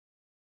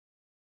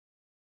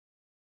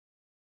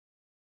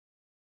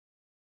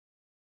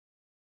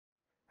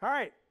All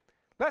right,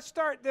 let's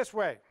start this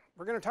way.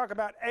 We're going to talk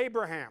about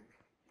Abraham.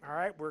 All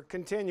right, we're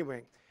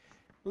continuing.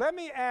 Let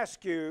me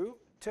ask you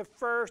to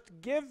first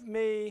give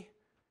me,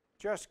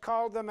 just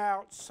call them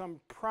out,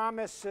 some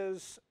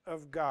promises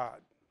of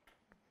God.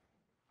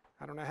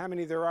 I don't know how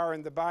many there are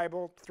in the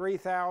Bible,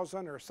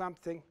 3,000 or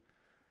something.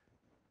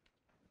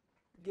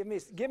 Give me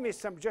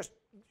some, just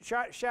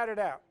shout it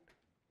out.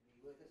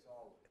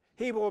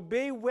 He will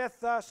be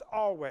with us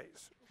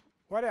always.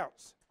 What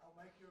else? I'll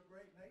make you a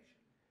great nation.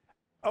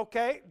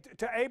 Okay,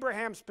 to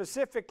Abraham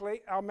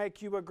specifically, I'll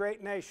make you a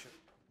great nation.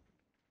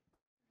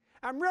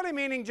 I'm really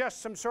meaning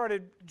just some sort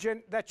of,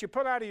 that you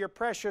pull out of your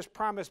precious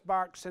promise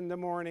box in the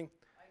morning.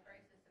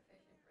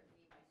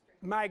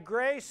 My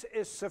grace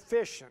is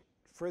sufficient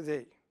for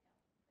thee.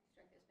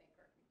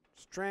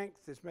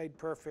 Strength is made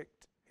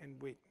perfect in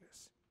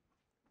weakness.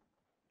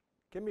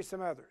 Give me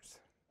some others.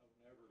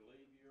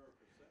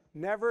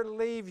 Never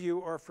leave you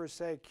or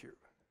forsake you.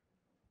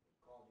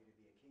 Called you to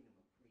be a kingdom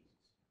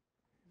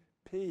of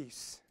priests.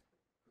 Peace.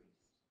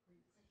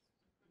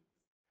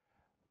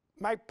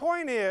 My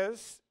point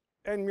is,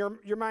 and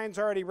your mind's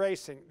already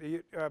racing,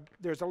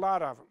 there's a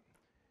lot of them.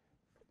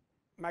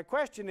 My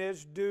question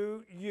is,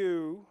 do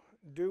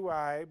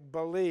I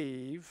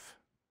believe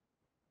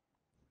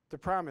the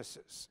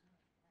promises?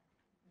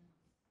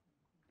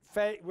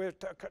 Faith, we're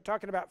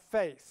talking about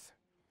faith.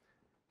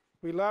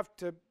 We love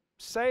to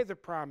say the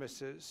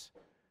promises,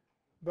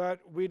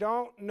 but we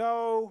don't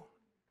know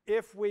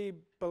if we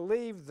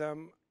believe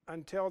them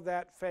until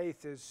that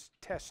faith is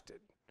tested.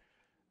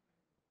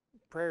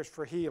 Prayers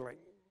for healing,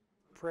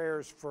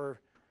 prayers for,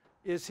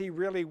 is he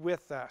really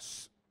with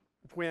us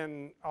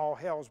when all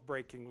hell's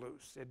breaking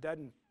loose? It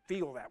doesn't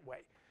feel that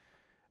way.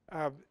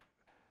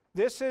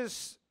 This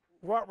is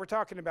what we're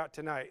talking about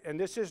tonight, and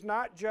this is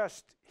not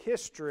just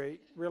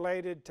history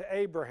related to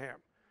Abraham.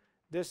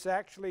 This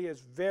actually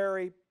is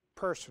very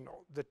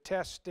personal, the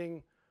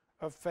testing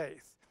of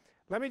faith.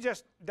 Let me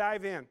just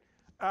dive in.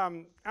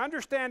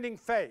 Understanding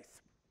faith.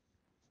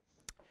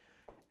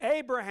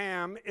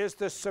 Abraham is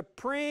the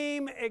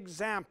supreme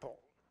example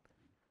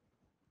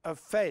of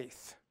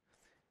faith.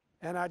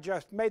 And I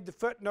just made the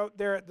footnote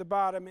there at the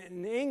bottom.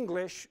 In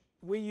English,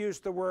 we use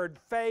the word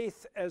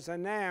faith as a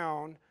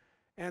noun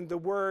and the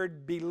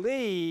word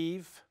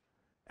believe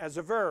as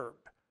a verb,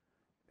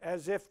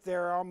 as if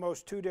they're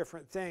almost two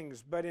different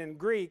things. But in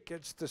Greek,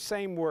 it's the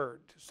same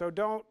word. So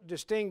don't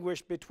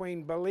distinguish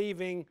between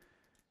believing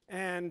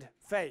and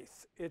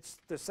faith. It's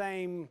the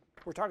same,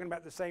 we're talking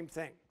about the same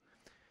thing.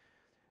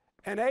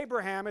 And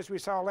Abraham, as we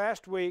saw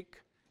last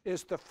week,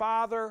 is the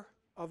father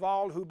of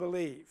all who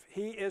believe.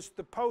 He is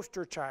the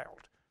poster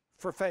child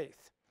for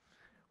faith.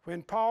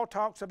 When Paul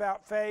talks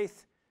about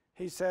faith,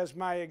 he says,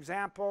 my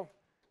example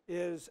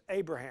is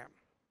Abraham.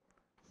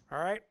 All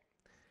right?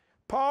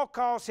 Paul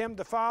calls him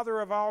the father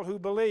of all who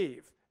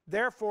believe.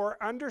 Therefore,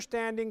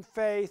 understanding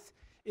faith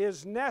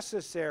is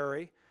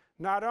necessary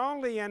not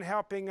only in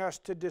helping us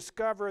to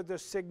discover the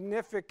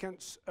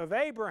significance of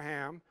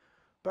Abraham,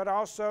 but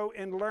also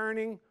in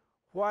learning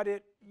what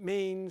it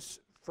means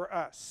for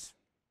us.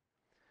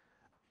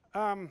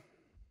 Let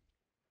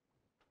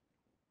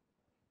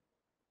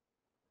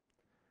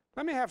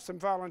me have some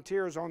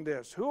volunteers on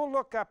this. Who will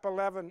look up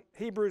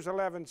Hebrews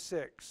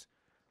 11:6?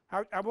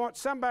 I want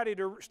somebody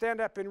to stand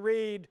up and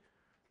read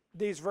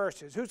these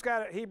verses. Who's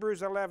got it?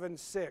 Hebrews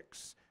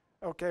 11:6.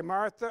 Okay,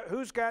 Martha.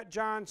 Who's got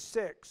John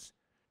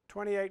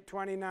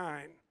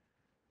 6:28-29?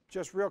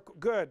 Just real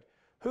good.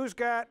 Who's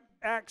got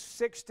Acts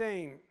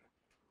 16?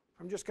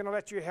 I'm just going to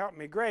let you help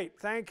me. Great,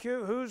 thank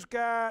you. Who's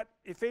got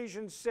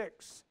Ephesians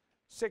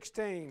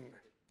 6:16?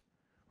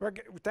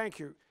 Thank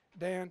you,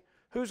 Dan.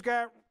 Who's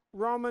got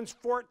Romans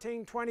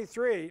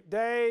 14:23?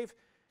 Dave.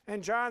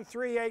 And John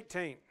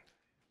 3:18.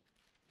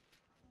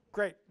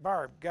 Great,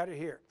 Barb, got it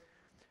here.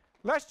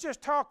 Let's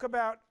just talk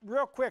about,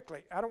 real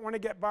quickly, I don't want to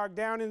get bogged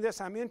down in this.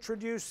 I'm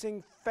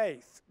introducing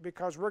faith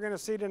because we're going to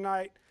see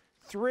tonight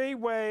 3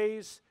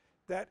 ways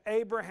that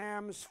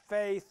Abraham's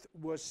faith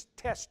was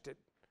tested.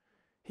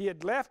 He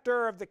had left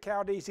Ur of the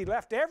Chaldees. He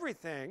left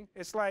everything.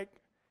 It's like,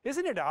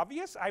 isn't it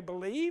obvious? I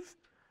believe.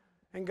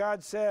 And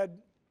God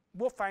said,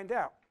 we'll find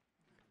out.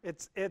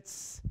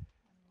 It's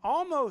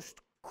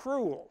almost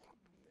cruel.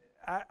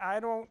 I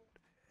don't,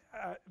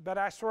 but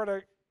I sort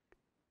of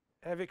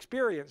have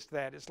experienced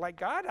that. It's like,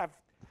 God,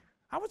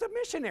 I was a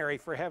missionary,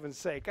 for heaven's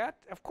sake.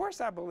 Of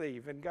course I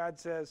believe. And God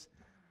says,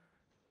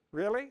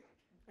 really?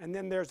 And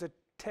then there's a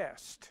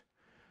test.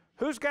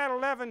 Who's got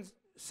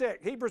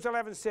 11:6? Hebrews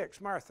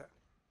 11:6, Martha.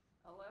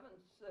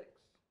 11:6.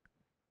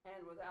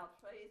 And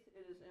without faith,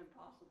 it is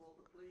impossible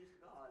to please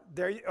God.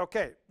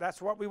 Okay,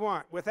 that's what we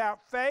want.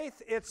 Without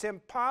faith, it's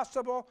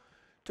impossible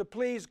to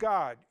please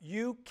God.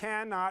 You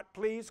cannot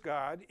please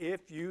God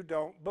if you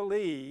don't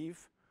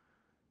believe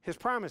His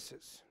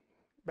promises.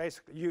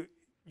 Basically,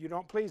 you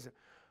don't please Him.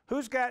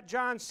 Who's got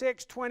John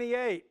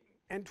 6:28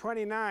 and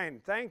 29?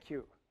 Thank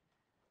you.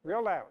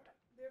 Real loud.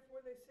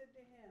 Therefore they said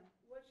to him,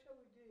 what shall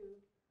we do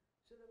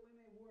so that we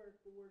may work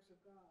the works of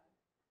God?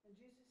 And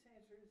Jesus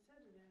answered and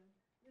said to them,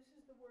 this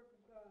is the work of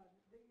God,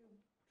 that you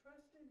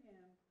trust in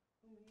Him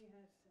whom he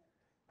has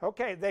sent.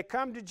 Okay, they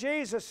come to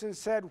Jesus and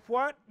said,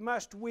 what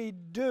must we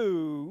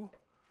do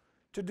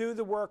to do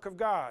the work of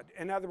God?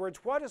 In other words,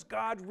 what does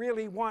God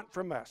really want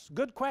from us?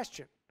 Good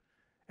question.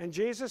 And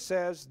Jesus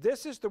says,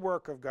 this is the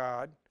work of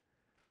God,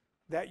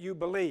 that you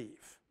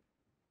believe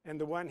in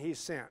the one he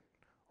sent.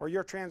 Or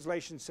your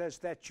translation says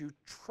that you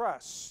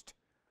trust.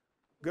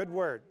 Good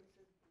word.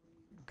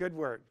 Good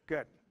word.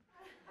 Good.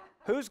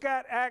 Who's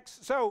got Acts?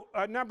 So,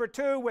 number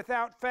 2,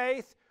 without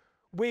faith,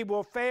 we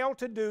will fail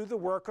to do the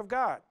work of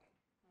God.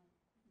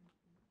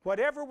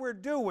 Whatever we're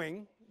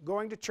doing,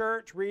 going to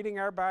church, reading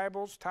our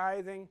Bibles,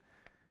 tithing,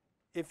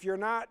 if you're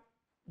not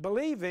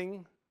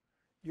believing,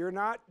 you're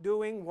not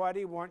doing what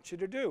he wants you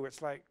to do.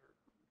 It's like,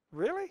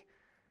 really?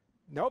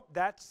 Nope,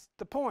 that's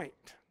the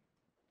point.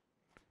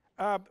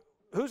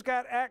 Who's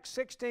got Acts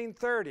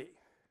 16:30?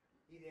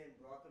 He then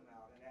brought them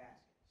out and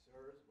asked,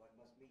 Sirs, what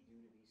must we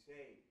do to be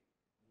saved?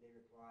 And they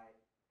replied,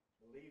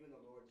 Believe in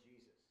the Lord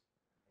Jesus,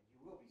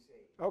 and you will be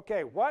saved.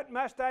 Okay, what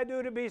must I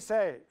do to be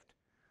saved?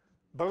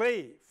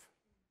 Believe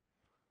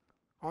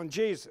on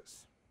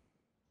Jesus.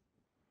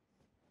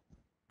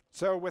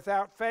 So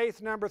without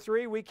faith, number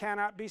 3, we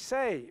cannot be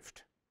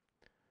saved.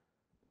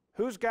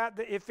 Who's got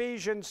the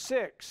Ephesians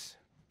 6?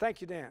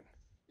 Thank you, Dan.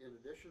 In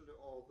addition to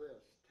all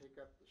this, take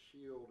up the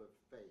shield of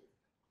faith,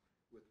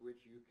 with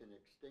which you can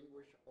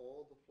extinguish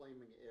all the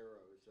flaming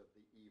arrows of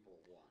the evil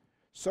one.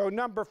 So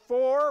number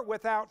 4,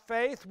 without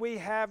faith, we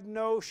have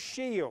no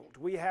shield.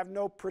 We have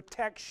no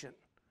protection.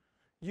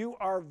 You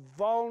are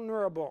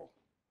vulnerable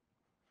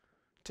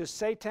to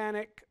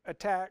satanic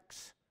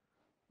attacks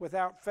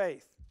without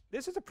faith.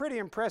 This is a pretty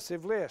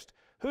impressive list.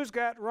 Who's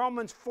got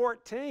Romans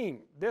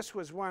 14? This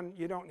was one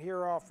you don't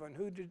hear often.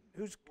 Who's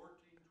 14:23.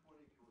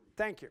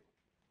 Thank you.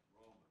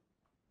 Romans.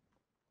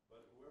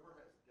 But whoever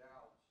has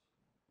doubts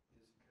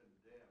is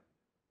condemned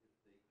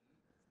if they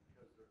eat,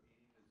 because their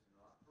eating is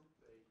not from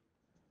faith,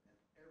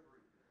 and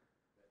everything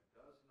that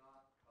does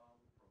not come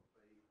from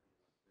faith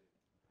is sin.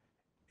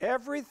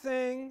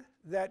 Everything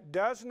that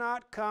does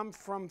not come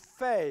from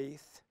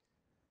faith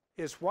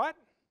is what?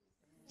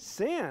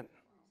 Sin.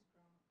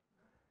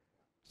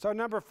 So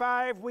number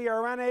 5, we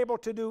are unable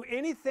to do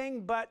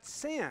anything but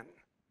sin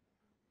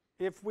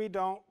if we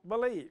don't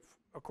believe,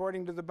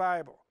 according to the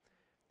Bible.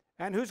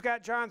 And who's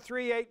got John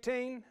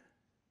 3:18?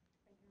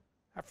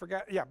 I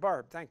forgot. Yeah,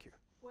 Barb, thank you.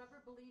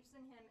 Whoever believes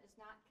in him is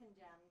not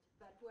condemned,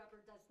 but whoever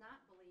does not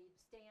believe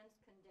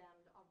stands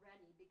condemned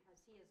already,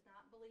 because he has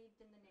not believed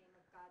in the name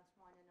of God's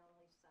one and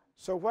only Son.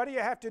 So what do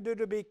you have to do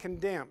to be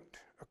condemned,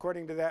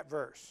 according to that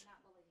verse?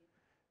 Not believe.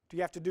 Do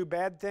you have to do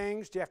bad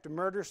things? Do you have to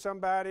murder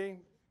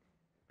somebody?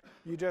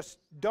 You just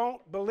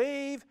don't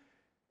believe.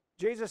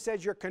 Jesus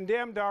says you're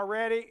condemned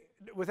already.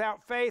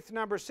 Without faith,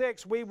 number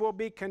 6, we will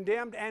be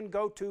condemned and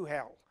go to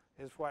hell,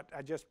 is what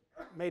I just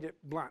made it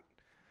blunt.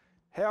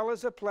 Hell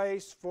is a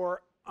place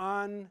for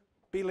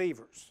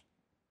unbelievers.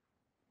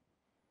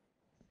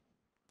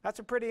 That's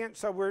a pretty,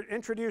 so we're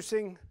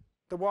introducing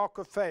the walk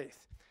of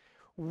faith.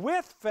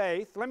 With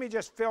faith, let me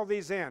just fill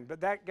these in,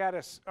 but that got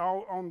us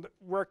all on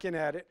working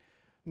at it.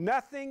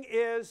 Nothing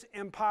is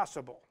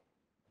impossible.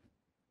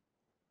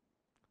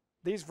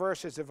 These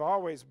verses have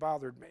always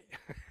bothered me.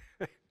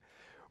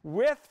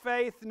 With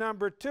faith,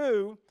 number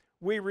 2,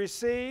 we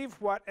receive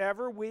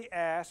whatever we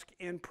ask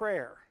in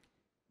prayer.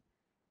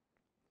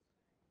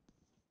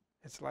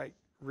 It's like,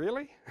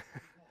 really?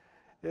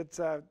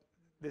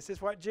 This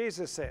is what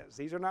Jesus says.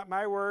 These are not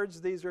my words,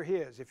 these are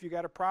his. If you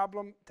got a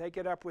problem, take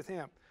it up with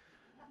him.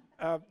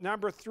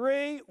 Number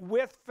 3,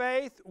 with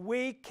faith,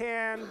 we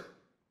can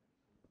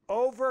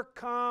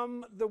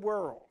overcome the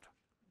world.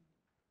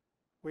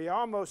 We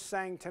almost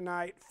sang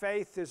tonight,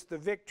 faith is the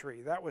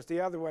victory. That was the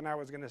other one I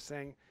was going to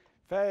sing.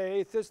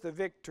 Faith is the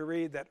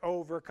victory that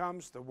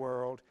overcomes the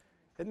world.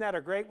 Isn't that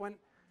a great one?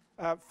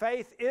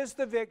 Faith is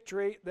the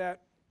victory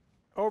that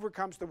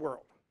overcomes the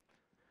world.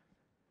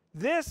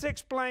 This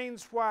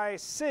explains why,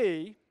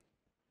 C,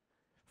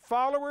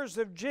 followers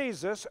of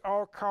Jesus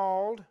are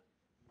called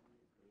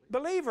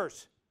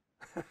believers.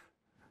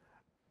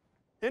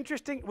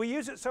 Interesting. We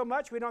use it so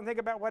much we don't think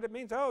about what it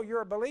means. Oh,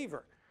 you're a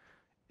believer.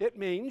 It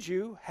means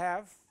you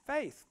have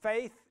faith.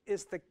 Faith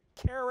is the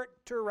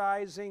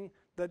characterizing,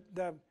 the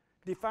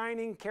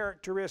defining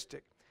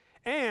characteristic.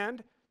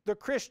 And the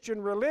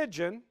Christian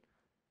religion,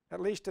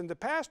 at least in the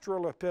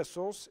pastoral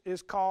epistles,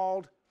 is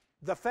called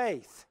the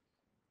faith.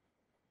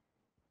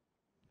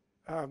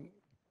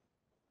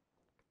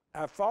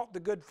 I've fought the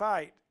good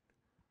fight.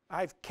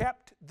 I've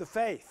kept the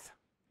faith.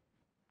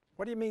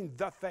 What do you mean,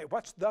 the faith?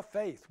 What's the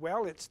faith?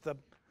 Well, it's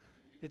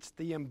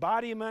the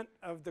embodiment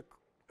of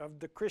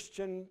the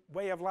Christian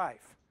way of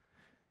life.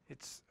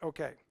 It's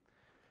okay.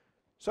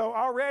 So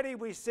already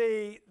we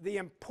see the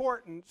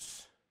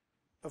importance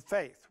of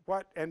faith.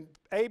 And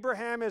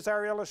Abraham is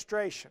our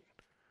illustration.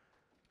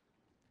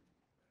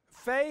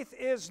 Faith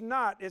is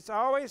not, it's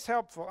always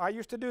helpful. I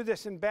used to do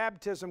this in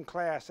baptism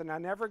class, and I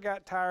never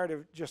got tired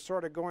of just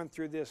sort of going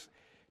through this.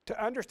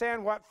 To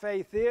understand what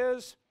faith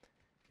is,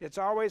 it's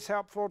always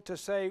helpful to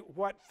say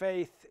what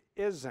faith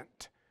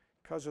isn't,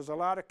 because there's a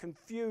lot of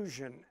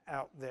confusion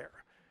out there.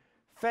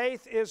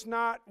 Faith is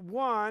not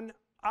one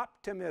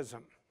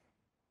optimism.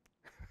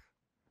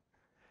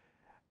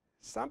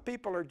 Some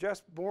people are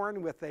just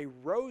born with a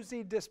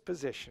rosy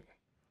disposition.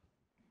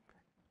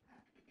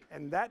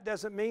 And that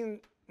doesn't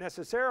mean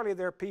necessarily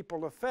they're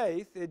people of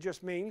faith. It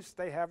just means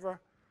they have an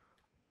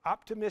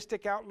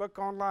optimistic outlook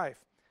on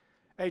life.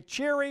 A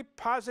cheery,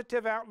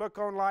 positive outlook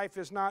on life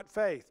is not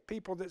faith.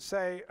 People that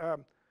say,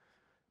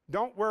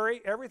 don't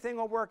worry, everything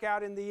will work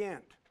out in the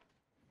end.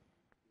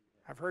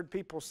 I've heard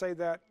people say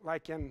that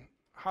like in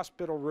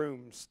hospital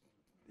rooms.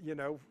 You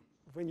know,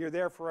 when you're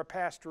there for a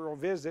pastoral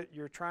visit,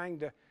 you're trying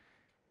to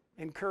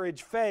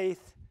encourage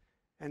faith,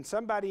 and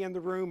somebody in the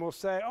room will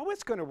say, oh,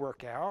 it's going to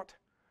work out.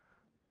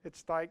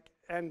 It's like,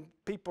 and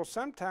people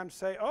sometimes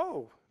say,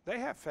 oh, they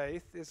have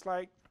faith. It's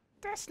like,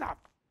 that's not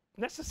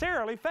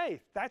necessarily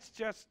faith. That's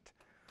just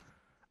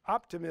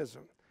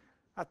optimism.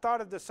 I thought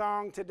of the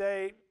song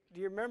today.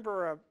 Do you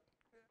remember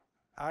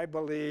I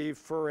believe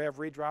for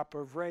every drop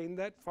of rain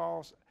that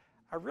falls?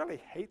 I really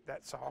hate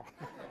that song.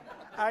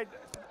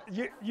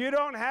 You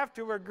don't have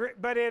to agree,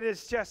 but it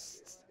is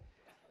just,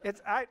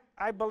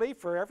 I believe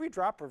for every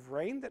drop of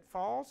rain that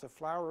falls, a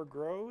flower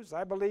grows.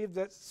 I believe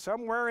that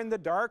somewhere in the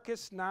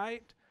darkest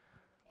night,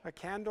 a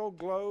candle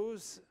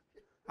glows.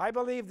 I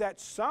believe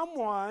that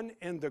someone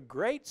in the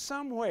great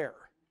somewhere.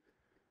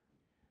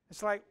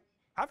 It's like,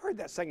 I've heard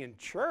that sing in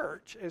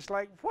church. It's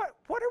like, what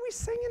are we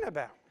singing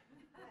about?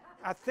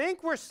 I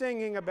think we're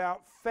singing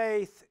about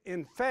faith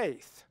in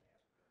faith,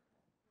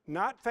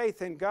 not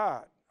faith in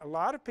God. A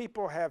lot of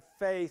people have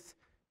faith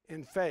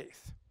in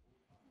faith.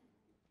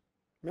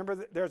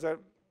 Remember,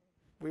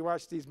 we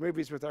watch these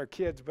movies with our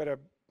kids, but a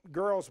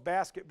girls'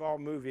 basketball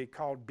movie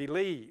called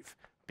Believe.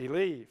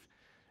 Believe.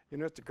 You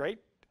know, it's great,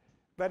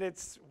 but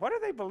it's, what do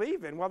they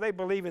believe in? Well, they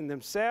believe in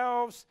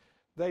themselves.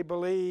 They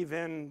believe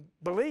in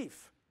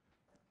belief.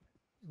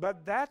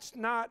 But that's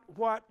not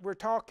what we're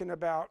talking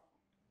about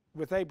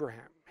with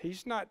Abraham.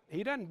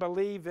 He doesn't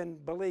believe in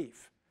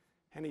belief.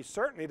 And he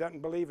certainly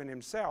doesn't believe in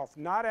himself,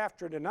 not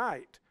after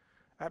tonight.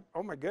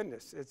 Oh my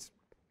goodness.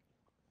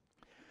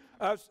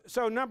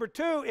 So number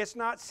two, it's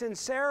not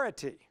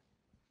sincerity.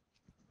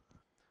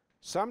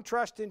 Some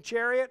trust in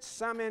chariots,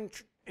 some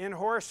in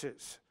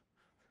horses.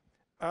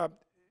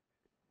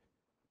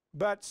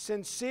 But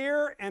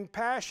sincere and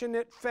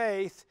passionate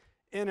faith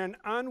in an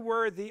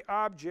unworthy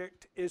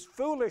object is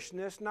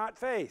foolishness, not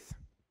faith.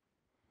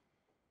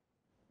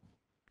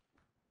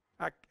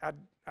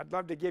 I'd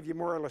love to give you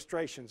more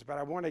illustrations, but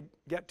I want to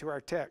get to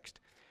our text.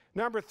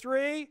 Number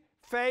three,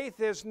 faith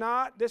is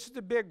not, this is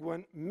the big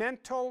one,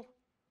 mental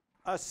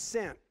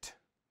assent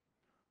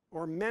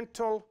or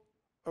mental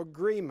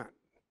agreement.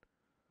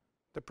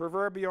 The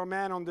proverbial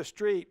man on the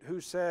street who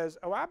says,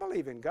 oh, I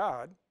believe in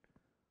God.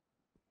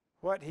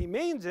 What he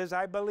means is,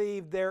 I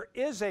believe there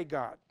is a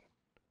God.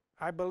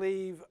 I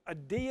believe a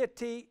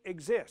deity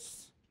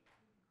exists.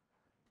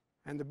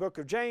 And the book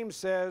of James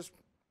says,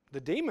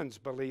 the demons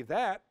believe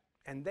that,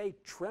 and they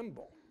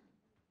tremble.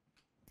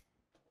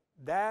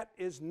 That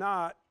is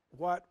not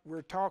what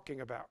we're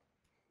talking about.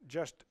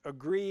 Just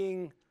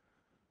agreeing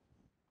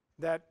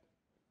that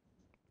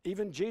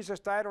even Jesus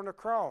died on a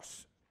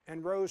cross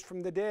and rose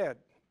from the dead.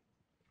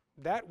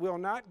 That will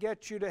not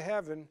get you to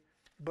heaven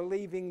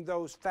believing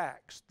those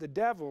facts. The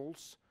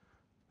devils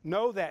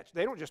know that.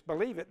 They don't just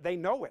believe it, they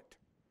know it.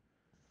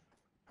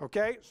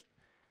 Okay?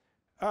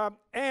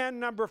 And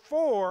number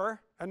four,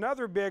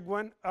 another big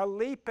one, a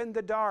leap in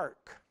the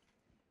dark.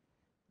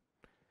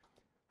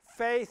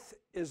 Faith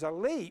is a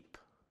leap,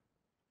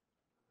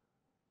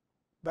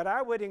 but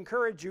I would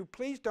encourage you,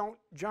 please don't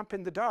jump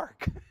in the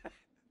dark.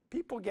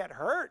 People get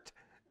hurt.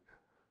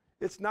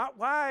 It's not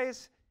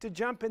wise to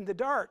jump in the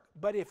dark,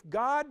 but if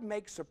God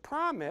makes a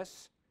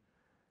promise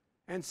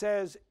and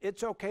says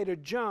it's okay to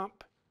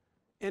jump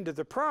into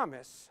the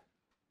promise,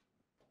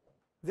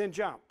 then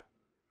jump.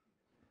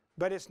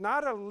 But it's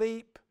not a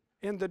leap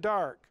in the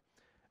dark.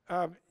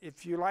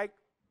 If you like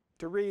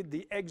to read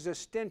the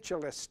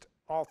existentialist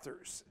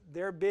authors,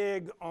 they're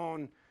big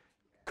on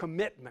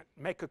commitment.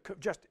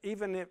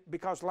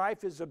 Because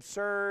life is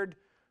absurd,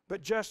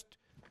 but just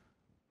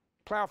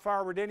plow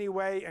forward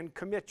anyway and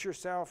commit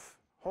yourself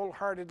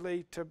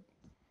wholeheartedly to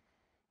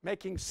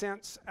making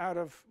sense out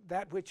of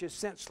that which is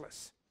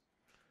senseless.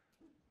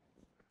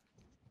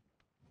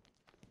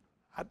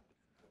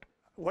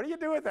 What do you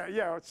do with that?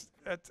 Yeah,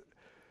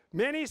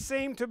 many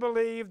seem to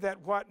believe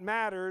that what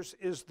matters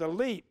is the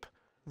leap,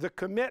 the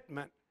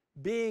commitment,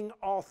 being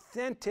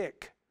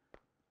authentic.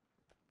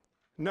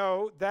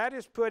 No, that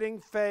is putting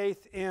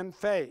faith in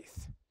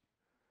faith.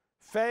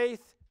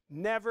 Faith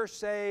never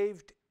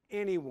saved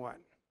anyone.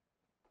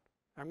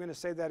 I'm going to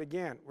say that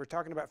again. We're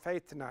talking about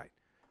faith tonight.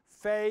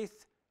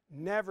 Faith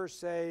never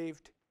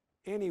saved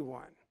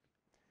anyone.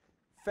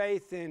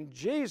 Faith in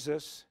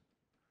Jesus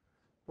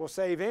will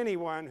save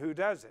anyone who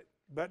does it,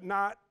 but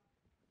not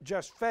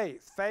just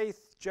faith.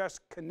 Faith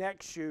just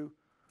connects you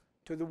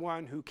to the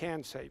one who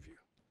can save you.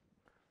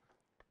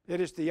 It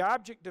is the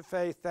object of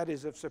faith that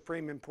is of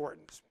supreme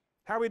importance.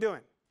 How are we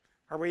doing?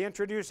 Are we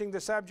introducing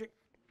the subject?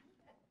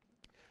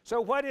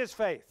 So what is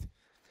faith?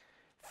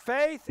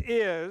 Faith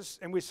is,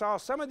 and we saw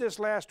some of this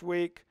last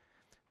week,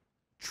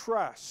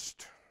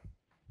 trust.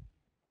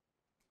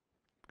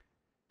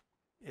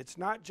 It's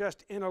not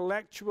just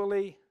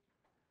intellectually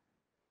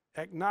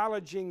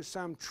acknowledging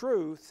some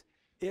truth,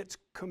 it's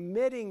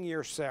committing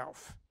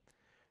yourself.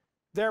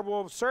 There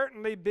will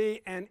certainly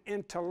be an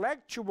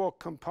intellectual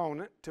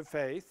component to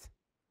faith,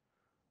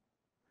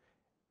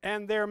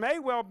 and there may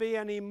well be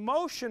an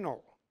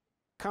emotional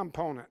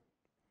component.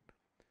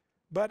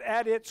 But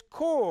at its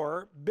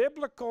core,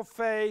 biblical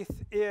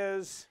faith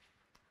is,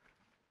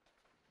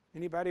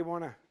 anybody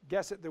want to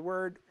guess at the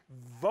word?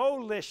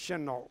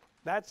 Volitional.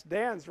 That's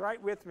Dan's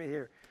right with me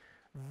here.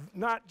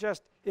 Not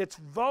just, it's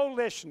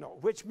volitional,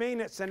 which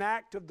means it's an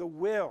act of the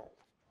will.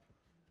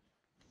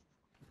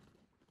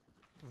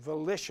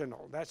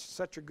 Volitional, that's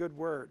such a good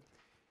word.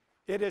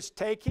 It is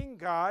taking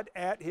God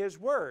at His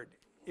word.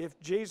 If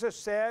Jesus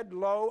said,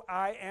 "Lo,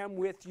 I am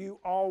with you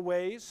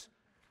always,"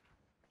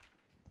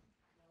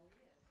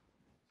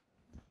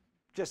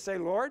 just say,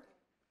 "Lord,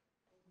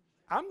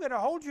 I'm going to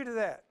hold you to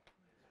that.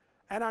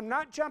 And I'm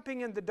not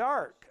jumping in the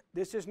dark.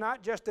 This is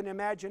not just an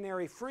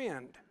imaginary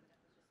friend."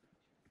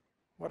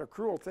 What a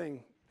cruel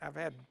thing. I've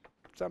had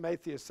some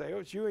atheists say, "Oh,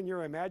 it's you and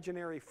your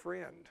imaginary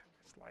friend."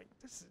 It's like,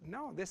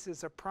 this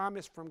is a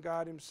promise from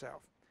God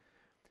Himself.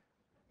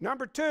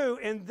 Number two,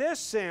 in this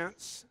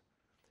sense,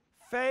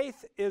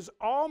 faith is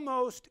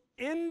almost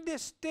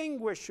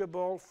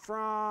indistinguishable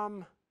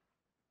from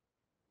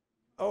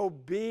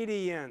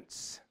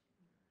obedience.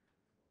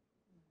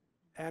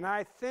 And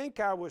I think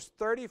I was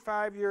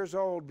 35 years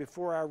old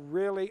before I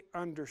really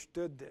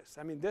understood this.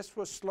 I mean, this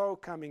was slow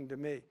coming to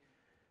me.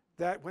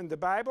 That when the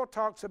Bible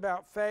talks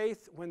about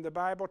faith, when the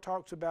Bible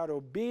talks about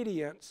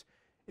obedience,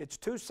 it's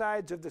two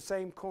sides of the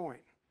same coin.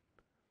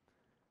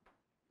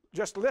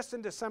 Just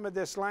listen to some of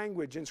this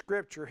language in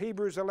Scripture.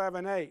 Hebrews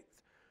 11:8.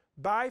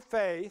 By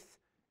faith,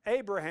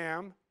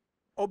 Abraham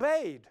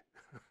obeyed.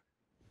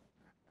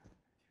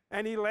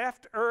 And he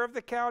left Ur of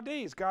the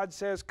Chaldees. God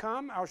says,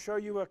 "Come, I'll show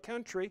you a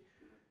country."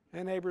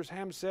 And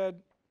Abraham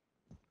said,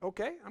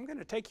 "Okay, I'm going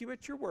to take you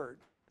at your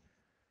word."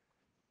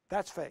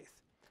 That's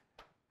faith.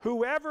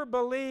 Whoever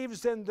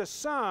believes in the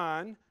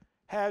Son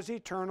has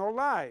eternal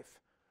life.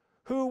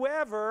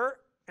 Whoever,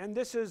 and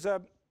this is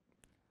a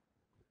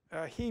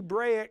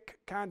Hebraic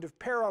kind of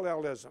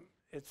parallelism.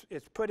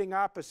 It's putting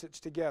opposites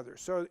together.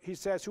 So he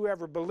says,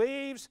 whoever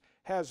believes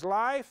has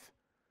life,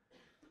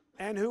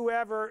 and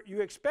whoever you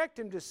expect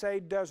him to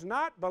say does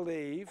not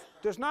believe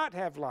does not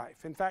have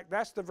life. In fact,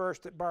 that's the verse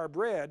that Barb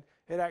read.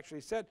 It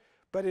actually said,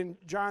 but in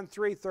John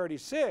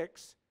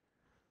 3:36,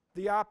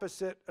 the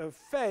opposite of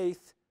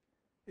faith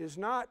is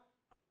not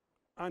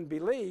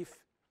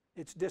unbelief,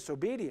 it's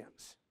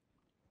disobedience.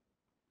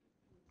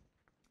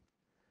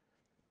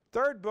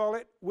 Third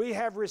bullet, we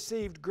have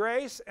received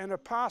grace and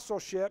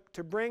apostleship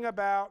to bring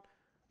about,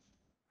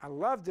 I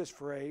love this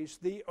phrase,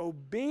 the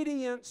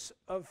obedience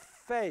of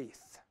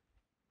faith.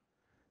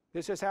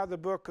 This is how the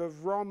book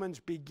of Romans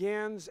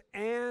begins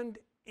and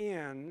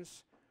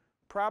ends.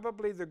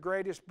 Probably the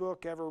greatest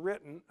book ever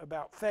written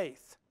about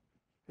faith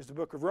is the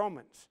book of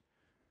Romans.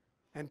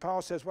 And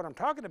Paul says, what I'm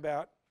talking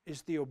about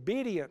is the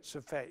obedience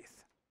of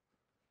faith.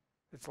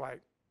 It's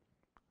like,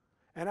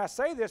 and I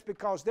say this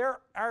because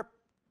our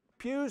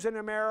pews in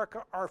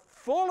America are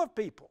full of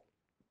people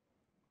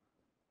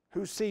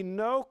who see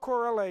no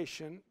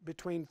correlation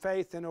between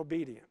faith and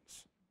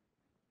obedience.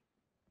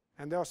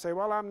 And they'll say,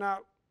 well, I'm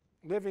not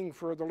living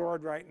for the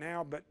Lord right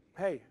now, but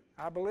hey,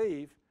 I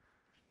believe.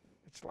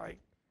 It's like,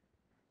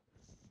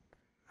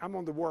 I'm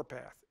on the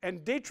warpath.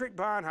 And Dietrich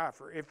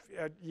Bonhoeffer, if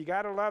you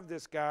got to love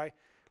this guy,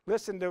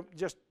 listen to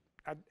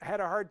I had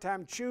a hard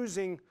time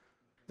choosing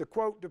the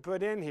quote to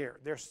put in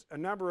here. There's a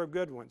number of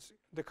good ones.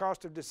 The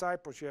Cost of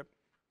Discipleship.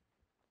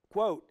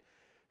 Quote,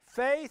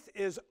 faith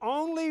is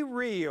only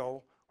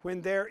real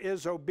when there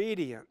is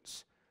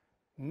obedience,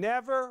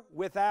 never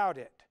without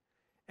it.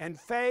 And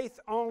faith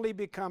only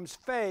becomes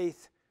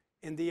faith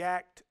in the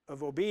act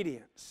of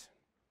obedience.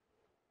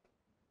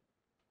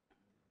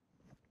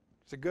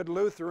 It's a good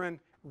Lutheran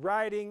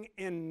writing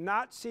in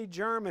Nazi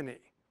Germany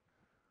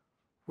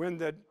when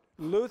the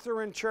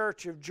Lutheran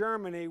Church of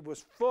Germany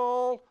was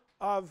full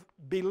of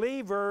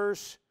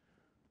believers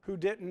who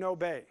didn't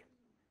obey.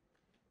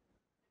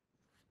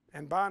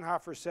 And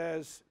Bonhoeffer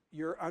says,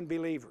 you're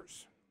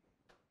unbelievers.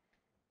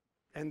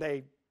 And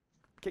they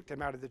kicked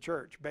him out of the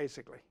church,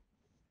 basically.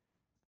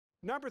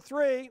 Number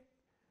 3,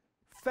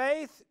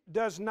 faith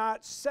does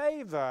not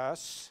save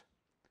us,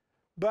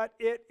 but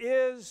it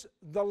is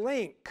the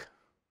link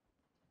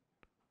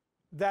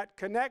that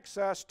connects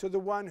us to the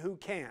one who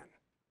can.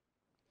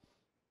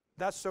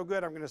 That's so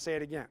good, I'm going to say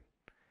it again.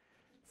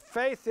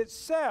 Faith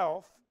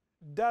itself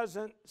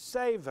doesn't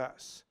save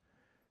us.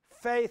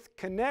 Faith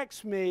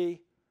connects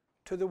me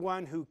to the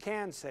one who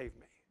can save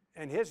me,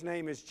 and his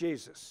name is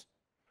Jesus.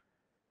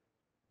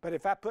 But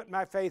if I put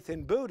my faith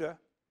in Buddha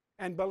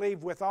and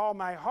believe with all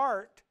my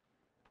heart,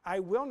 I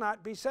will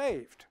not be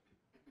saved.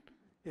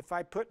 If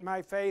I put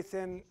my faith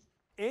in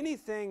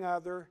anything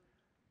other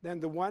than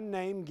the one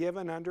name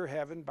given under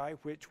heaven by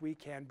which we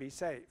can be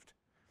saved.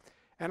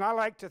 And I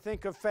like to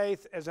think of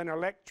faith as an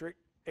electric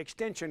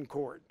extension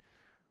cord,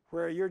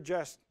 where you're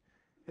just,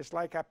 it's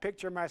like I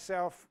picture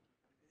myself,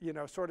 you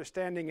know, sort of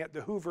standing at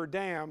the Hoover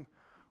Dam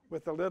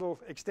with a little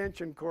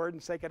extension cord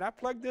and say, can I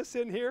plug this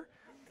in here?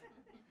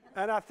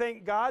 And I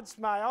think God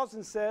smiles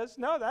and says,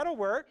 no, that'll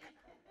work.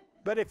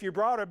 But if you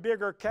brought a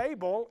bigger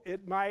cable,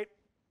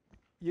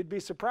 you'd be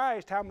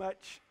surprised how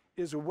much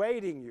is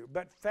awaiting you.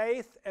 But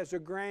faith as a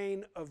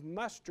grain of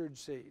mustard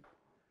seed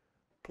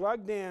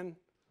plugged in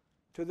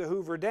to the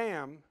Hoover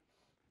Dam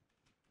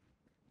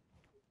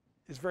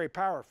is very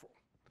powerful.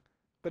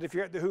 But if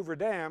you're at the Hoover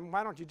Dam,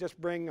 why don't you just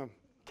bring a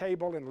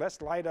cable and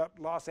let's light up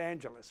Los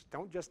Angeles?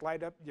 Don't just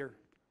light up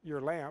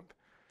your lamp.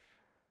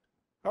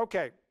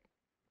 Okay.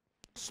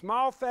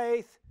 Small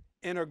faith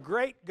in a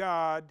great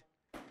God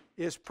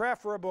is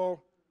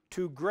preferable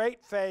to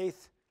great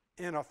faith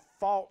in a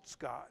false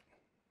God.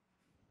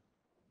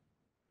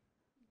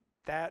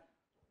 That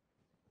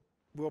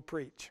will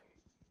preach.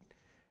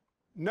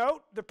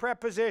 Note the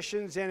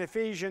prepositions in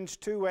Ephesians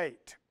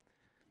 2:8.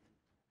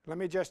 Let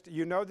me just,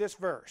 you know this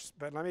verse,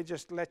 but let me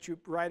just let you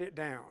write it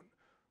down.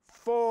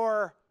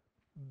 For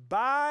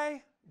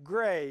by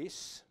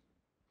grace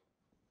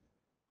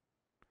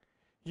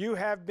you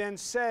have been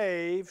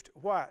saved,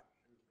 what?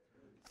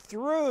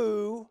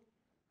 Through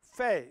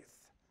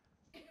faith.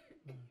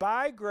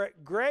 By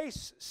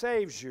grace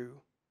saves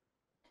you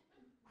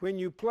when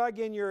you plug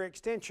in your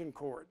extension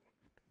cord.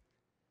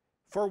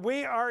 For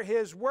we are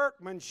His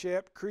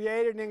workmanship,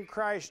 created in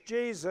Christ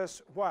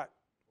Jesus, what?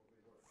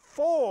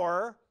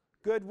 For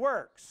good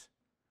works.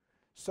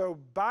 So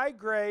by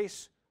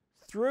grace,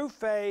 through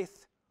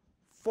faith,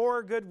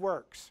 for good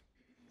works.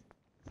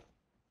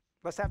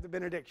 Let's have the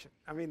benediction.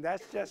 I mean,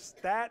 that's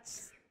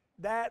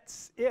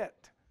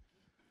it.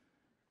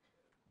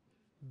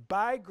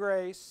 By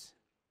grace,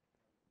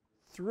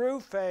 through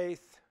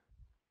faith,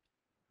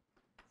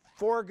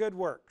 for good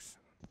works.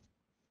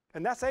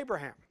 And that's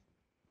Abraham.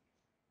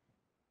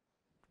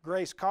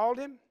 Grace called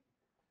him,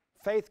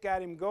 faith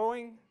got him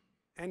going,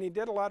 and he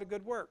did a lot of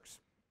good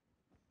works.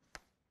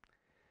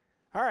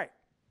 All right.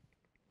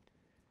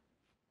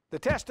 The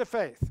test of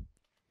faith.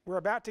 We're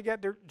about to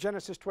get to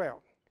Genesis 12.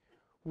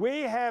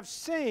 We have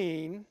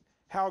seen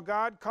how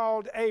God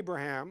called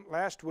Abraham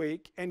last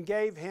week and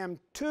gave him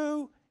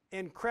two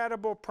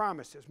incredible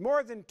promises.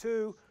 More than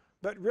two,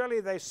 but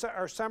really they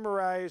are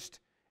summarized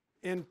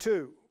in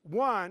two.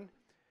 One,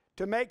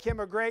 to make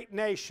him a great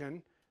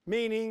nation,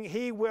 meaning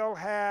he will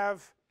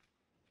have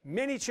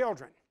many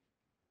children.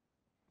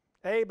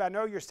 Abe, I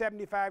know you're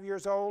 75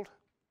 years old,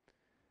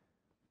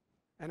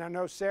 and I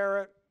know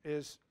Sarah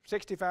is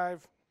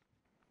 65,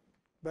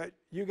 but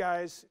you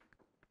guys,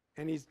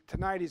 and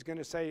tonight he's going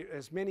to say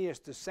as many as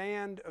the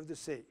sand of the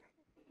sea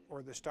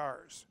or the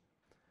stars.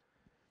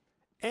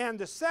 And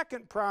the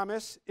second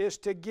promise is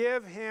to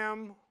give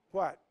him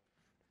what?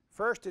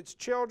 First, it's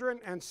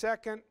children, and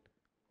second,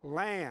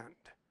 land,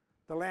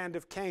 the land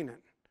of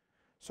Canaan.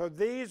 So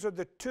these are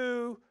the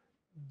two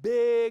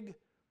big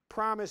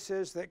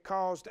promises that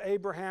caused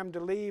Abraham to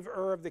leave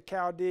Ur of the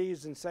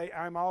Chaldees and say,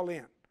 I'm all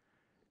in.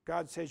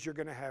 God says you're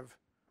going to have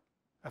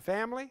a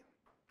family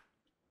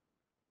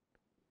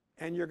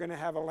and you're going to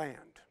have a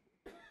land.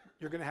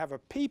 You're going to have a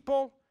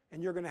people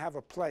and you're going to have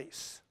a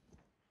place.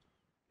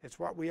 It's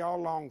what we all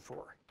long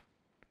for.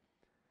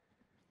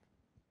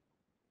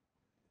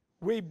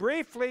 We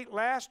briefly,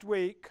 last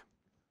week,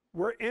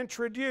 were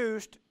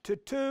introduced to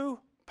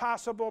two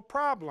possible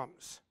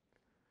problems.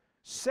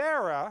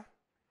 Sarah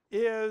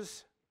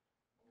is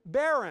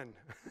barren.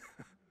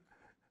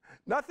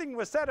 Nothing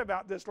was said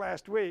about this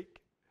last week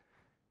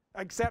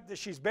except that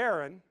she's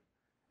barren.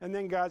 And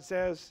then God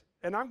says,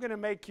 and I'm going to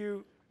make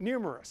you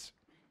numerous.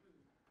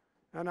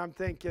 And I'm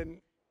thinking,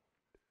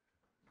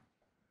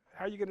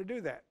 how are you going to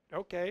do that?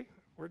 Okay,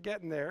 we're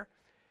getting there.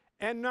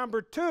 And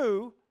number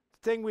two,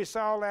 the thing we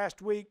saw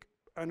last week,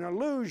 an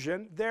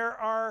illusion, there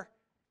are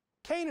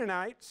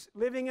Canaanites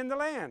living in the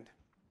land.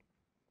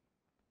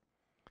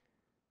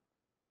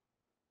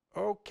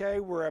 Okay,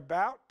 we're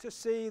about to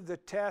see the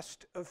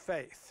test of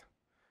faith.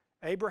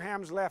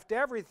 Abraham's left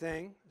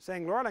everything,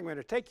 saying, Lord, I'm going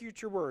to take you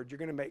at your word. You're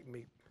going to make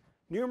me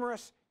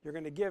numerous. You're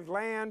going to give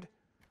land.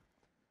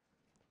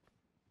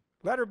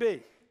 Letter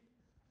B.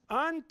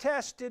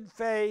 Untested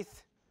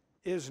faith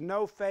is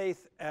no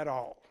faith at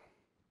all.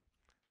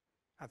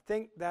 I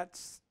think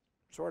that's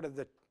sort of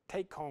the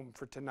take-home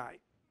for tonight.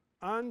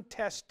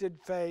 Untested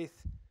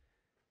faith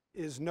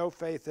is no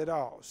faith at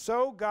all.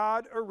 So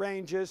God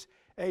arranges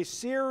a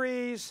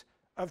series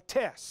of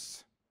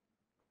tests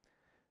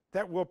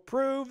that will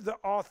prove the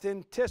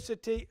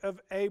authenticity of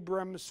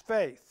Abram's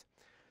faith.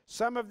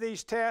 Some of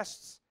these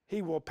tests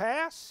he will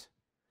pass.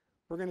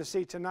 We're going to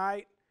see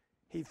tonight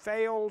he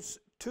fails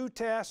 2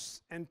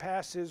 tests and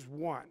passes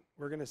 1.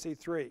 We're going to see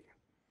 3.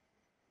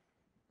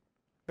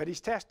 But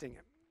he's testing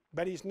him.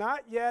 But he's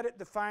not yet at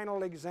the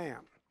final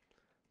exam.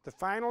 The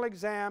final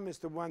exam is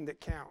the one that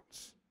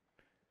counts.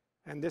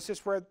 And this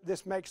is where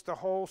this makes the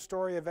whole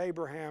story of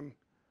Abraham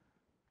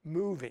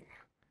moving.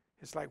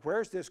 It's like,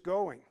 where's this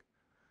going?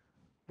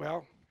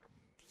 Well,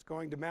 it's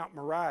going to Mount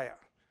Moriah.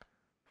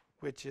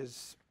 which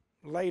is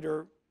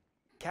later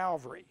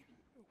Calvary,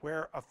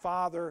 where a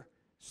father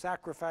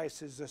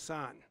sacrifices a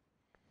son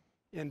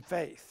in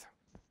faith.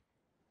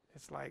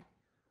 It's like,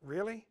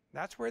 really?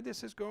 That's where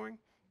this is going?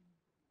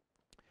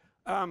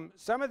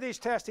 Some of these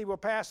tests he will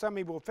pass, some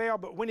he will fail,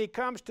 but when he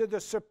comes to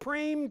the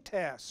supreme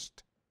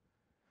test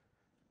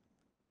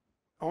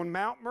on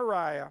Mount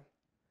Moriah,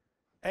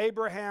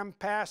 Abraham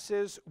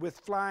passes with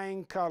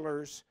flying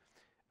colors.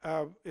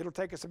 It'll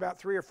take us about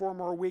 3 or 4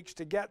 more weeks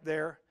to get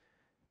there.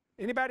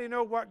 Anybody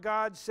know what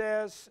God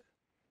says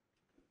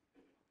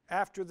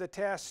after the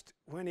test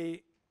when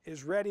he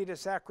is ready to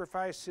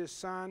sacrifice his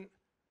son?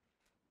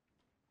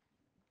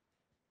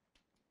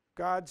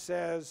 God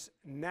says,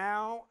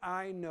 "Now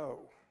I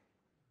know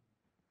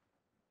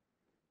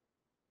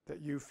that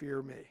you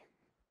fear me."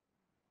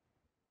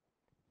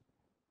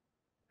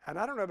 And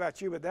I don't know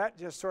about you, but that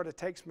just sort of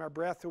takes my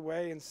breath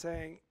away and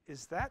saying,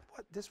 is that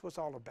what this was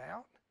all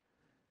about?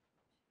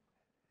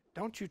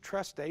 Don't you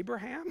trust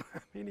Abraham? I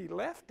mean, he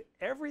left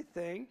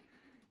everything.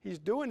 He's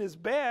doing his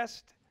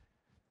best.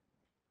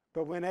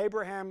 But when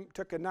Abraham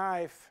took a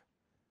knife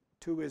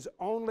to his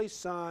only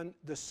son,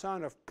 the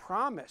son of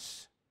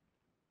promise,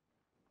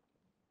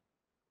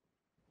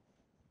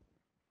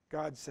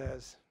 God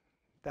says,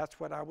 that's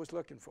what I was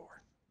looking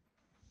for.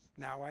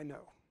 Now I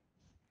know.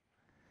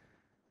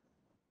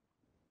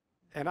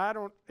 And I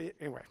don't,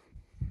 anyway.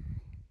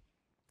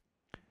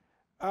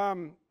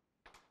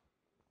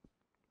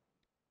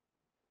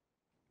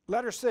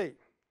 Letter C.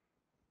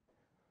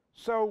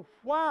 So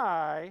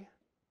why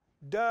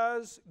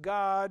does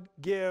God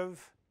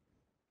give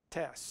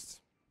tests?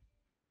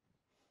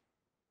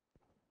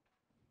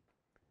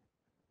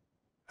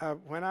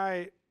 When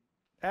I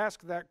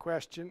ask that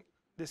question,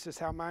 this is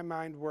how my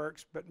mind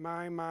works, but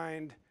my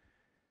mind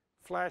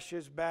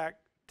flashes back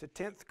to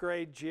 10th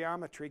grade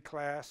geometry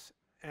class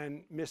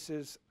and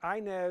Mrs.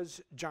 Inez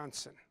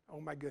Johnson.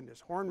 Oh my goodness,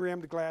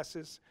 horn-rimmed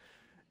glasses,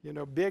 you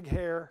know, big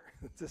hair.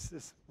 This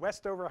is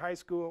Westover High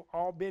School,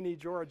 Albany,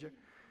 Georgia.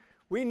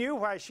 We knew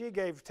why she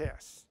gave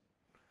tests.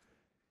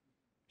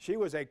 She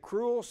was a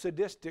cruel,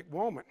 sadistic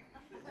woman.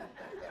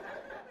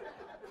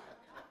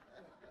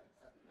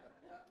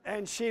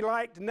 And she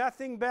liked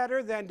nothing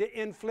better than to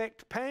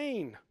inflict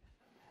pain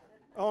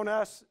on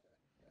us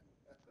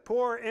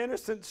poor,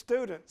 innocent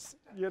students.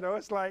 You know,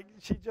 it's like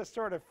she just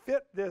sort of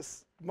fit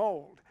this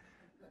mold.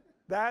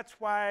 That's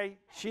why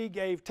she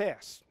gave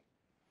tests.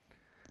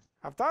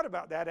 I've thought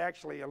about that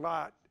actually a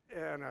lot,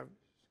 and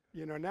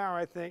you know, now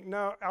I think,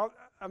 no,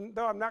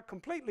 though I'm not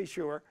completely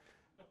sure,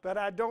 but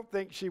I don't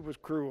think she was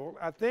cruel.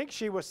 I think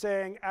she was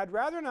saying, I'd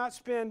rather not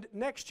spend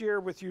next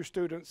year with you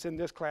students in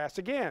this class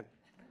again.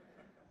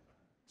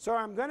 So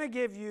I'm going to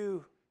give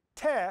you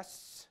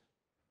tests,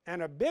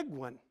 and a big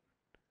one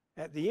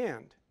at the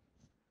end,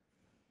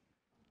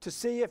 to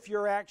see if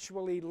you're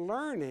actually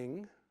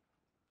learning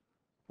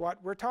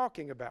what we're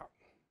talking about.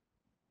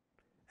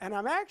 And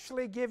I'm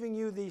actually giving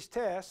you these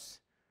tests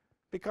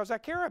because I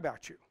care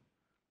about you,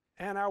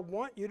 and I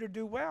want you to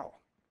do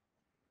well.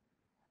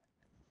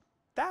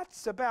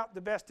 That's about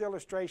the best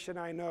illustration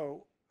I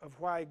know of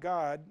why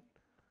God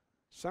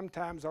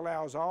sometimes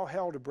allows all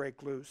hell to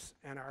break loose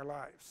in our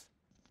lives.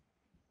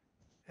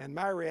 And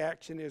my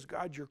reaction is,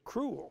 God, you're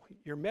cruel.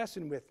 You're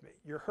messing with me.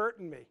 You're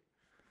hurting me.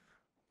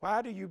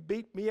 Why do you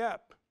beat me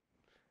up?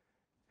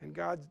 And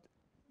God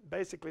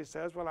basically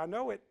says, well, I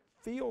know it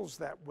feels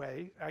that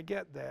way. I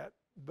get that.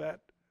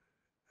 But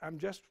I'm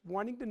just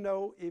wanting to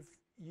know if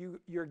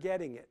you're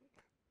getting it.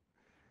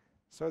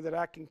 So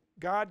that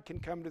God can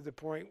come to the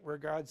point where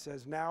God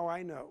says, now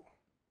I know.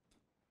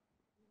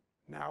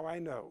 Now I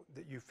know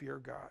that you fear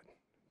God,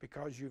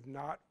 because you've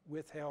not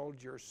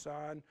withheld your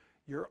son,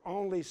 your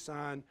only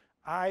son,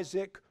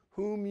 Isaac,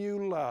 whom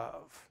you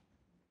love.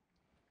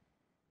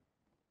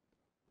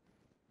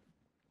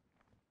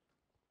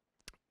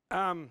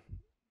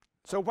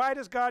 So why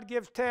does God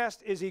give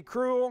tests? Is he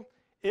cruel?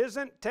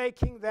 Isn't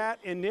taking that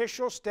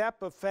initial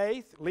step of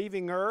faith,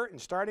 leaving Ur and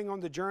starting on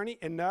the journey,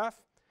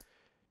 enough?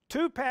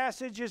 2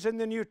 passages in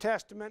the New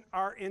Testament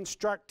are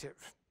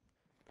instructive.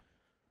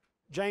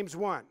 James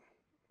 1.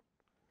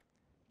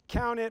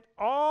 Count it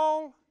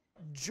all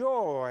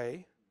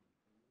joy,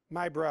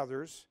 my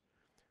brothers,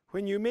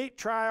 when you meet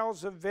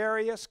trials of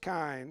various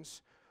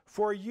kinds,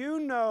 for you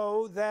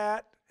know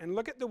that, and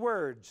look at the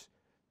words,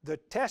 the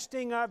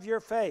testing of your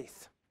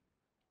faith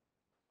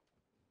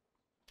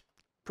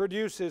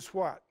produces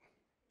what?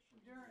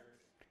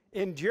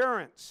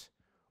 Endurance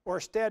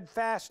or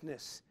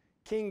steadfastness.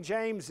 King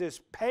James is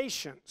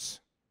patience.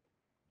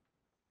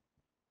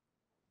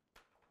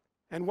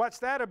 And what's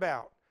that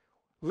about?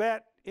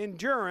 Let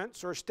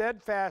endurance or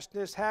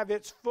steadfastness have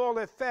its full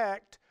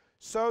effect,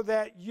 so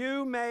that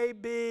you may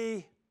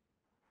be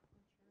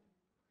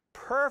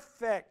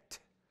perfect.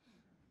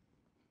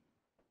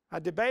 I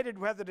debated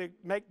whether to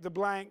make the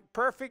blank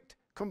perfect,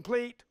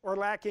 complete, or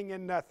lacking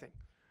in nothing.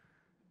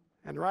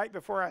 And right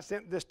before I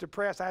sent this to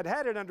press, I'd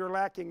had it under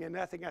lacking in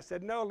nothing. I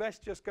said, no, let's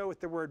just go with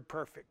the word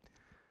perfect.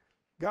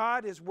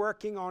 God is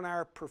working on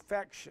our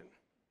perfection.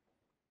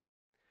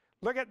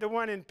 Look at the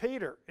one in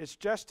Peter. It's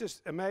just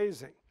as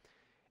amazing.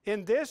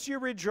 In this you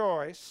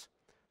rejoice,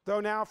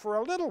 though now for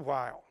a little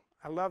while,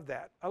 I love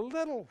that, a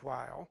little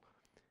while,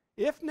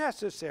 if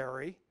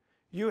necessary,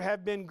 you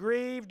have been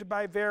grieved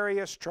by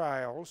various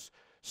trials,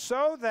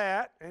 so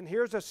that, and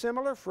here's a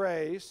similar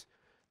phrase,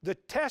 the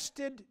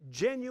tested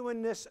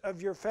genuineness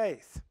of your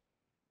faith,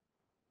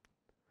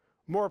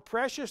 more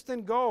precious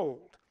than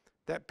gold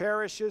that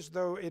perishes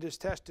though it is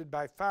tested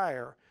by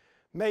fire,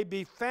 may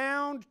be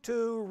found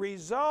to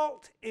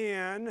result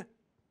in,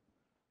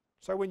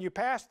 so when you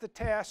pass the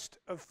test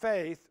of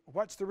faith,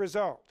 what's the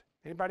result?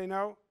 Anybody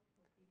know?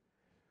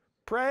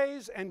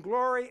 Praise and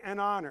glory and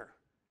honor.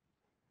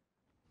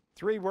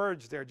 3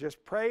 words there,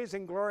 just praise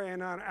and glory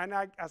and honor. And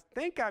I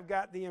think I've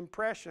got the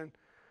impression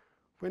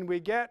when we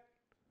get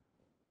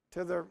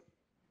to the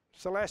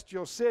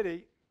celestial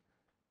city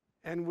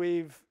and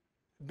we've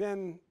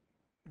been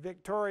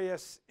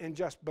victorious in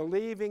just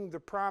believing the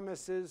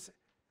promises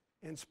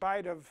in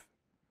spite of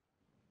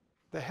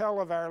the hell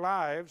of our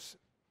lives,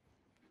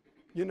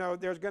 you know,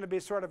 there's going to be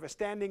sort of a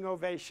standing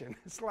ovation.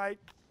 It's like,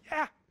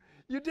 yeah,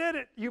 you did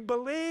it. You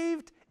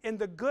believed in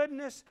the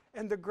goodness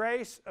and the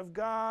grace of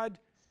God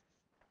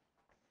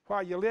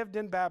while you lived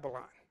in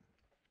Babylon.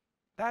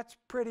 That's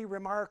pretty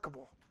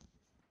remarkable.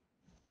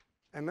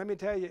 And let me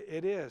tell you,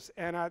 it is.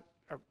 And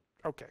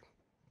okay.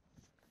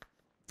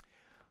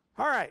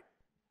 All right.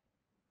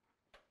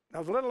 That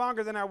was a little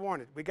longer than I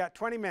wanted. We got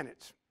 20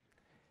 minutes.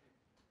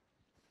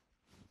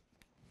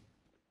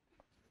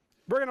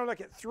 We're going to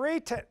look at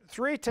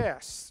three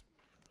tests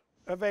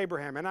of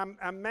Abraham. And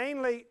I'm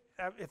mainly,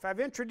 if I've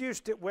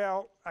introduced it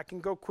well, I can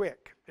go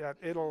quick.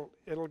 It'll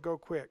go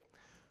quick.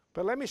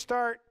 But let me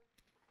start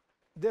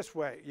this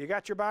way. You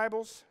got your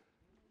Bibles?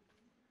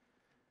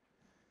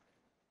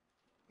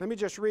 Let me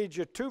just read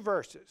you 2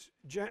 verses.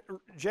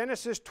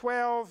 Genesis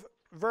 12,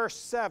 verse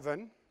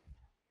 7.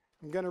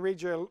 I'm going to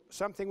read you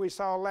something we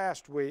saw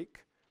last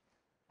week.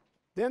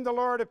 Then the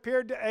Lord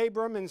appeared to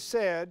Abram and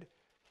said,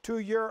 to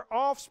your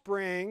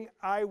offspring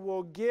I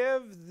will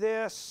give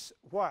this,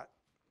 what?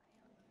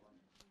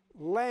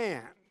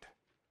 Land.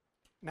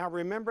 Now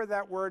remember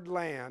that word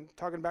land,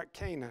 talking about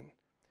Canaan.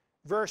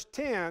 Verse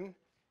 10,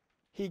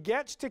 he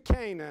gets to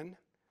Canaan.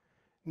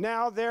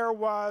 Now there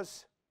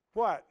was,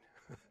 what?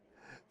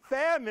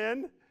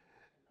 Famine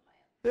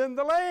in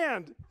the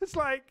land. It's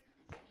like,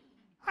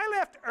 I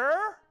left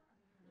Ur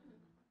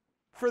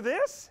for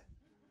this?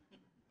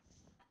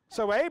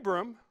 So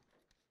Abram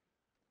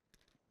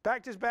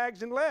packed his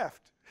bags and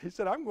left. He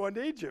said, I'm going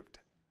to Egypt.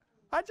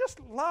 I just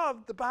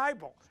love the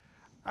Bible.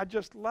 I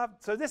just love,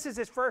 so this is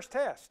his first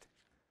test.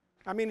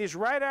 I mean, he's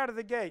right out of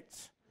the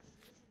gates.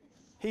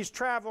 He's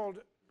traveled,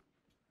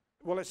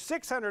 well, it's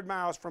 600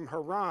 miles from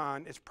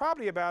Haran. It's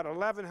probably about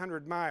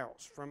 1,100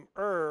 miles from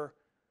Ur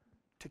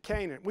to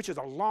Canaan, which is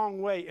a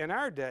long way in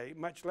our day,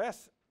 much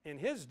less in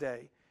his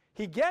day.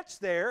 He gets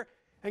there,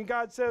 and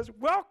God says,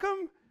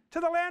 welcome to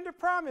the land of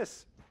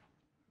promise.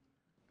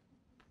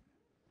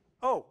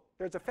 Oh,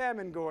 there's a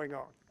famine going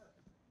on.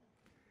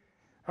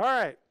 All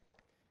right.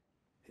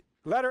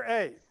 Letter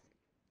A.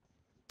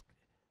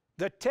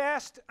 The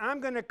test, I'm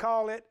going to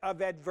call it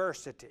of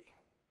adversity.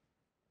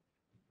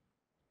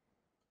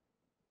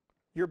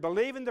 You're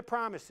believing the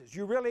promises.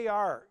 You really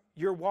are.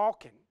 You're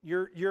walking.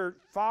 You're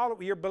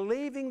following. You're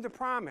believing the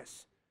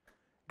promise.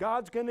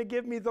 God's going to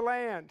give me the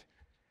land.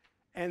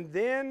 And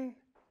then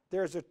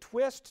there's a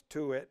twist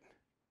to it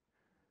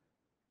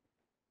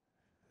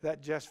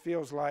that just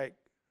feels like,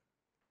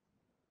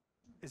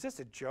 is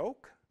this a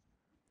joke?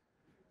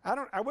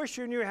 I wish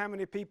you knew how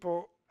many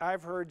people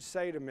I've heard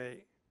say to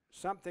me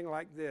something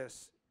like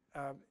this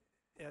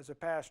as a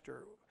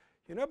pastor.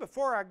 You know,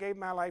 before I gave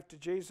my life to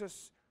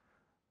Jesus,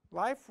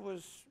 life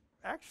was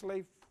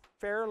actually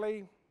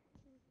fairly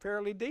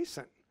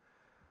decent.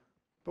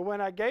 But when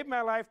I gave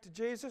my life to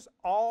Jesus,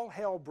 all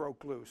hell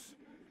broke loose.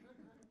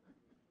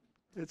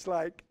 It's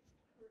like,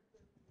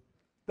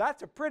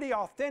 that's a pretty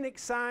authentic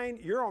sign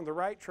you're on the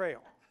right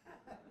trail.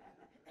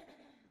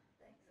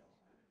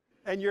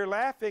 And you're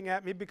laughing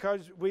at me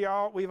because we've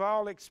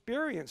all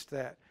experienced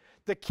that.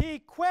 The key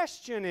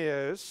question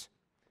is,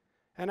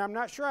 and I'm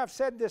not sure I've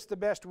said this the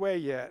best way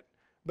yet,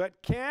 but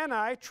can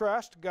I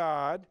trust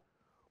God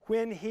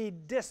when He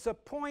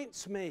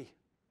disappoints me?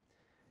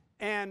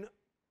 And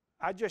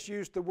I just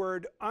used the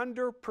word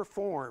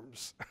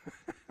underperforms.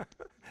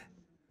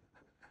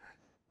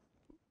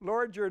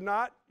 Lord, you're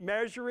not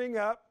measuring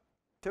up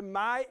to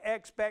my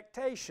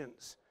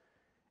expectations.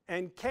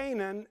 And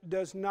Canaan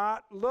does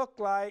not look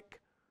like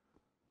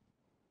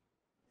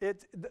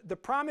the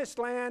promised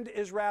land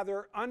is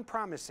rather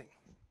unpromising.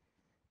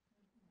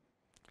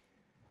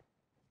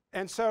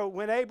 And so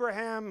when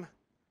Abraham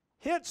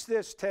hits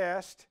this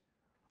test,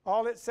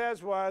 all it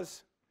says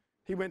was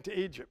he went to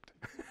Egypt.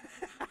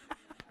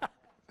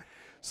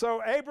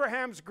 So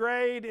Abraham's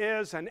grade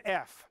is an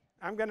F.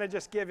 I'm going to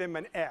just give him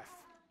an F.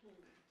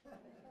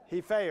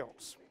 He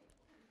fails.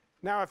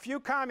 Now a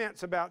few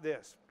comments about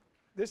this.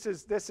 This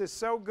is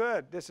so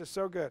good. This is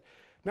so good.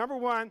 Number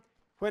one,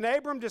 When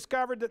Abram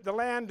discovered that the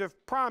land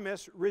of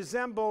promise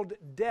resembled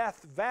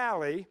Death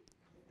Valley,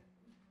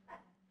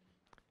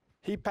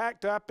 he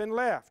packed up and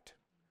left.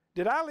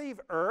 Did I leave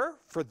Ur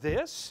for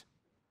this?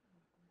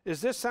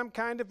 Is this some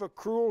kind of a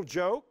cruel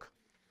joke?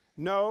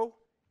 No,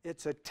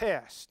 it's a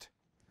test.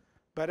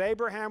 But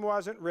Abraham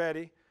wasn't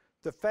ready.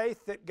 The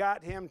faith that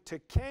got him to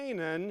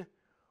Canaan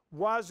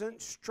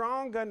wasn't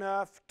strong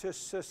enough to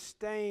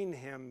sustain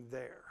him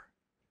there.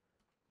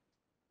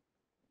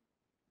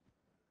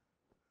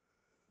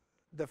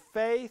 The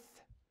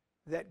faith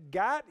that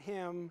got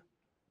him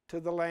to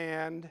the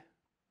land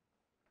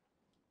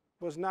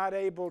was not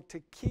able to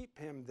keep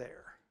him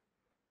there.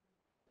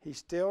 He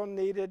still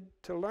needed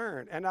to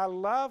learn. And I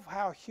love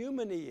how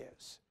human he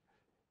is.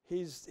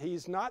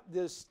 He's not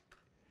this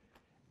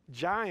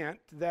giant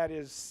that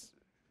is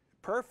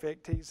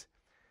perfect. He's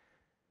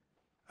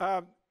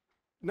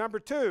number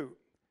 2,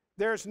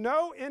 there's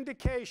no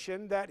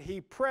indication that he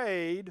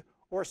prayed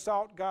or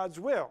sought God's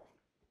will.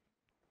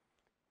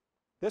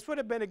 This would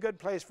have been a good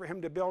place for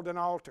him to build an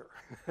altar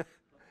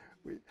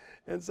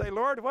and say,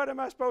 Lord, what am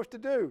I supposed to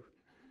do?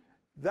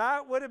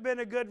 That would have been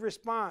a good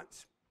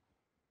response.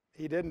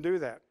 He didn't do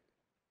that.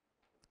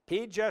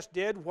 He just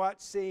did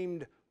what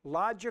seemed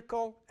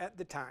logical at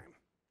the time.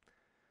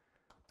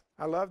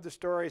 I love the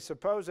story.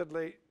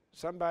 Supposedly,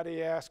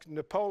 somebody asked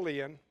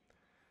Napoleon,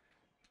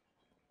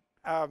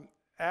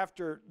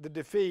 after the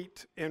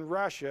defeat in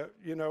Russia,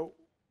 you know,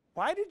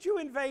 why did you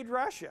invade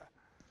Russia?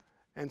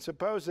 And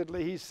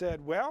supposedly he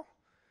said, well,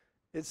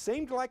 it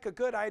seemed like a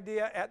good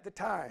idea at the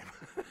time.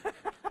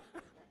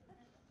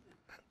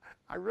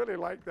 I really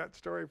like that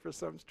story for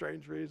some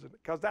strange reason,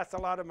 because that's a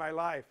lot of my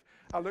life.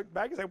 I look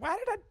back and say, why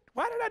did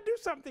I do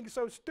something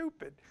so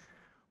stupid?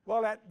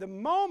 Well, at the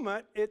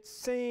moment, it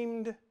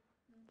seemed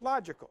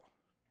logical.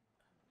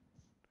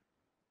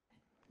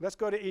 Let's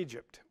go to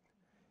Egypt.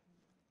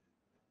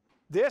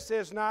 This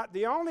is not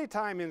the only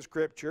time in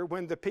Scripture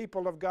when the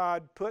people of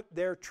God put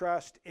their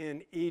trust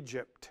in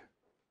Egypt.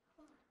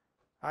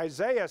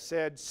 Isaiah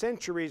said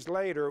centuries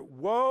later,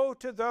 woe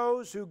to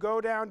those who go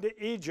down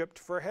to Egypt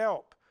for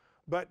help,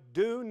 but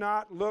do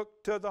not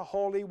look to the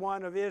Holy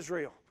One of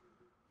Israel.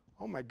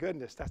 Oh my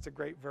goodness, that's a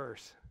great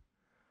verse.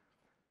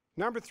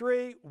 Number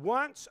 3,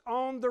 once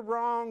on the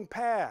wrong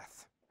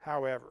path,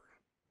 however.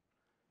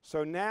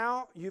 So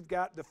now you've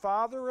got the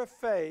father of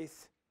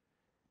faith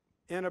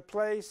in a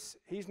place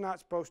he's not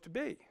supposed to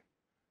be.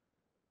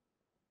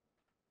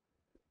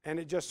 And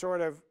it just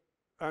sort of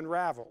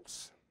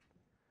unravels.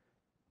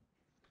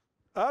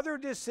 Other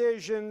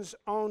decisions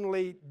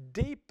only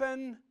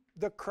deepen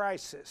the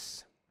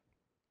crisis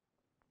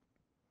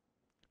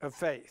of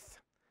faith.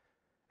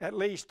 At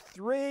least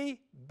 3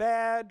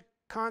 bad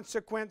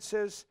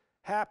consequences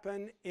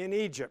happen in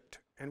Egypt,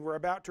 and we're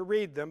about to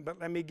read them, but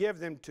let me give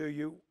them to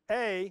you.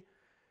 A,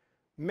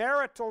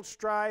 marital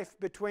strife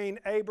between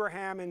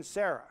Abraham and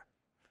Sarah,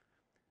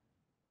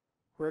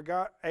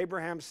 where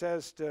Abraham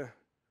says to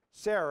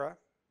Sarah,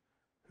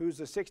 who's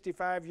a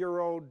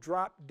 65-year-old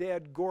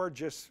drop-dead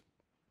gorgeous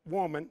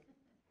woman,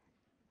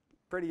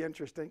 pretty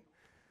interesting,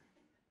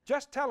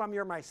 just tell him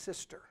you're my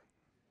sister,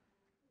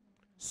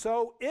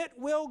 so it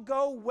will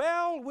go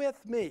well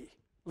with me.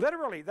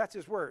 Literally, that's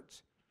his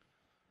words.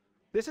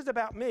 This is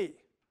about me.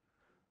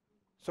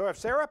 So if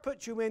Sarah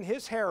puts you in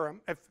his harem,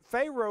 if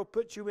Pharaoh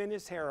puts you in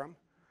his harem,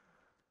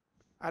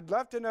 I'd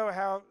love to know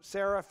how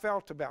Sarah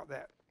felt about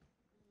that.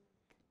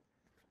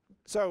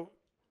 So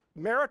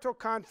marital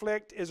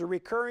conflict is a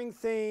recurring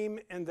theme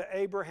in the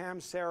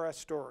Abraham-Sarah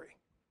story.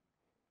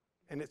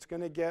 And it's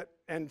going to get,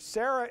 and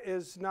Sarah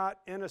is not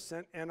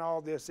innocent in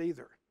all this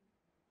either.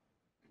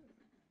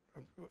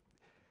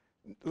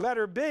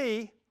 Letter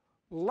B,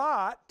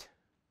 Lot,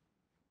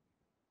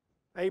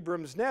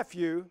 Abram's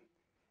nephew,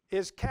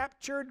 is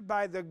captured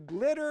by the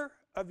glitter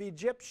of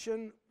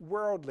Egyptian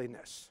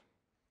worldliness.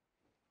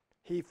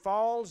 He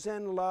falls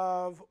in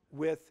love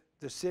with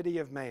the city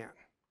of man.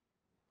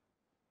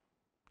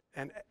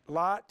 And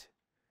Lot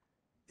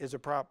is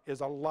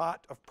a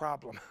lot of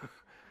problem.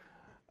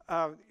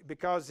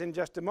 Because in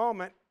just a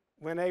moment,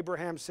 when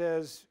Abraham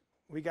says,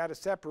 we got to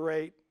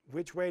separate,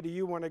 which way do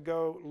you want to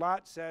go?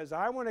 Lot says,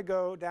 I want to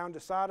go down to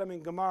Sodom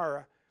and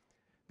Gomorrah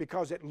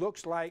because it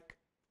looks like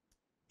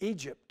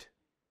Egypt.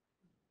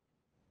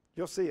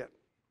 You'll see it.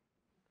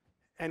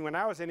 And when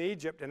I was in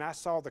Egypt and I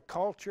saw the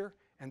culture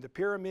and the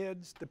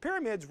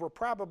pyramids were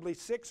probably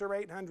 600 or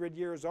 800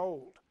 years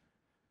old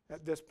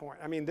at this point.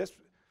 I mean, this.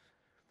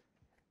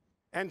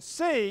 And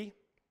C,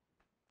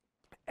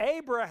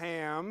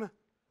 Abraham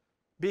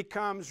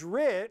becomes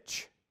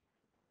rich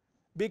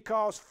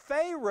because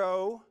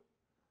Pharaoh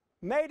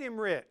made him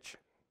rich.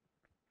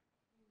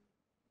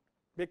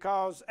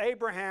 Because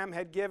Abraham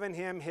had given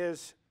him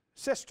his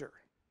sister.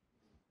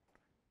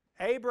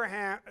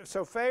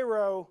 So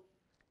Pharaoh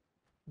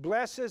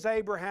blesses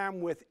Abraham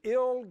with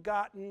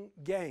ill-gotten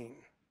gain.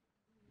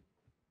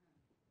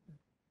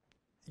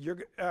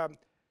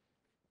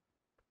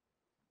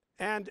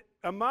 And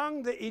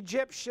among the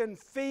Egyptian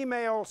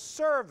female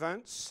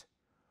servants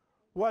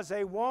was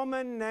a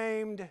woman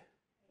named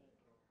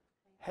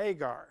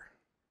Hagar.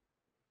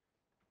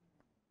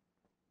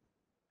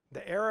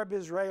 The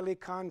Arab-Israeli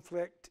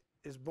conflict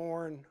is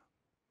born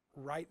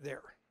right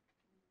there.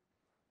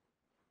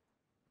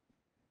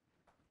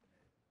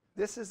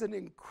 This is an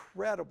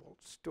incredible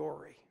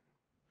story.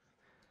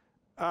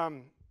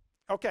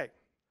 Okay,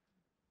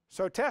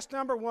 so test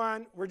number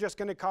one, we're just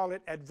going to call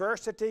it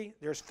adversity.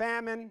 There's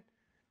famine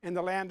in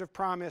the land of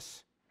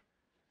promise.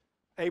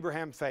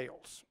 Abraham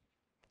fails.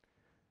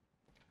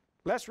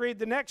 Let's read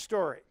the next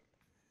story.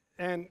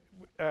 And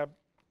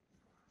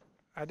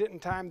I didn't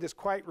time this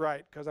quite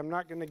right because I'm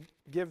not going to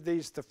give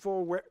these the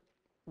full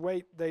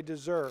weight they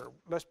deserve.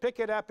 Let's pick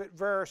it up at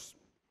verse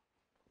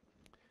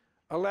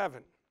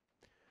 11.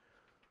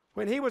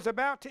 When he was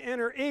about to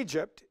enter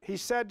Egypt, he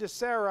said to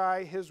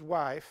Sarai, his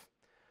wife,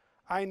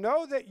 I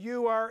know that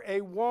you are a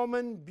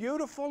woman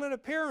beautiful in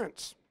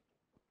appearance,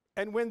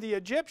 and when the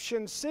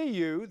Egyptians see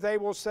you, they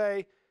will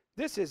say,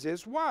 this is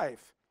his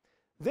wife.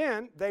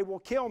 Then they will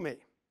kill me,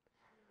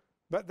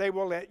 but they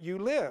will let you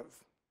live.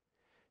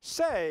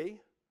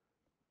 Say,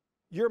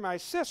 you're my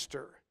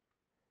sister,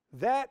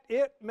 that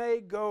it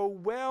may go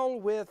well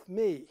with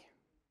me.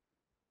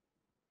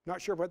 Not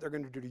sure what they're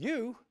going to do to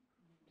you,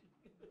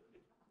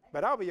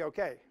 but I'll be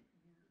okay.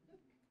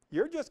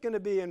 You're just going to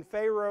be in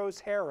Pharaoh's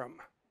harem.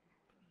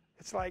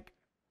 It's like,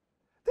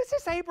 this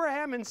is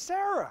Abraham and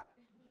Sarah.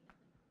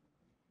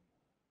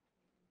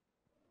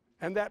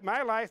 And that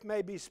my life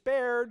may be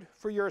spared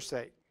for your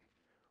sake.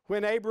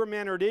 When Abram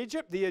entered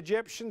Egypt, the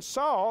Egyptians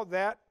saw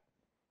that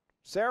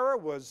Sarah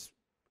was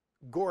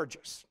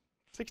gorgeous,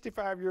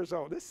 65 years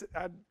old.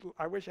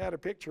 I wish I had a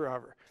picture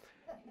of her.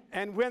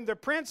 And when the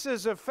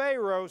princes of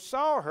Pharaoh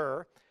saw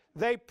her,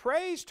 they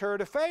praised her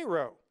to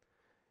Pharaoh.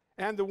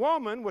 And the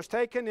woman was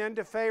taken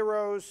into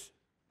Pharaoh's,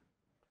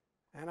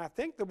 and I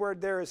think the word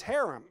there is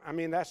harem. I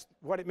mean, that's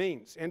what it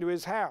means, into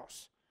his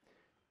house.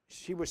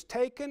 She was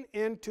taken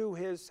into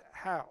his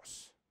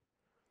house.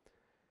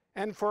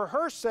 And for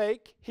her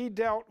sake, he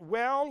dealt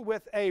well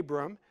with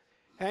Abram,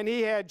 and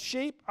he had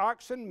sheep,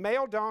 oxen,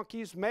 male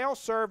donkeys, male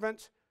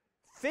servants,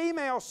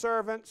 female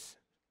servants,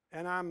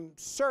 and I'm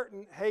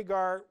certain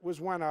Hagar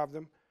was one of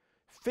them,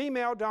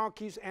 female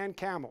donkeys and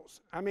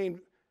camels. I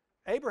mean,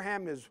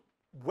 Abraham is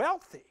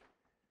wealthy.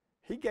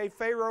 He gave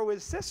Pharaoh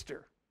his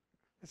sister.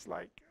 It's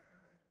like,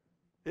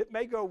 it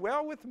may go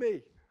well with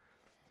me.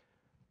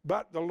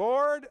 But the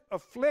Lord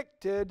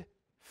afflicted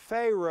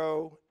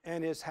Pharaoh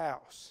and his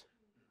house.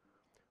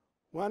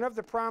 One of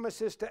the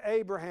promises to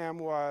Abraham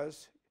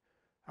was,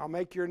 I'll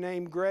make your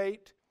name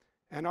great,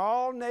 and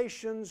all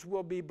nations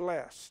will be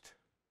blessed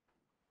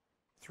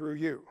through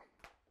you.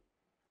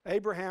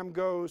 Abraham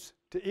goes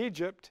to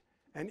Egypt,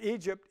 and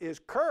Egypt is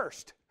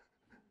cursed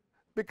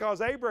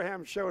because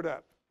Abraham showed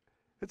up.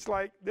 It's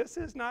like, this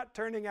is not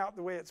turning out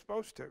the way it's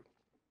supposed to.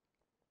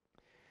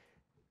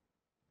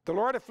 The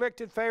Lord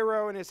afflicted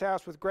Pharaoh and his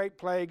house with great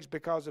plagues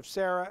because of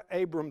Sarah,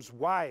 Abram's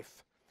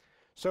wife.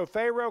 So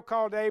Pharaoh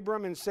called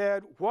Abram and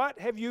said, what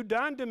have you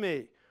done to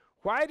me?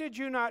 Why did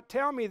you not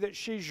tell me that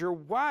she's your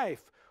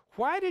wife?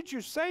 Why did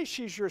you say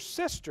she's your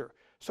sister?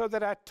 So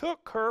that I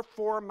took her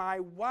for my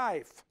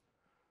wife.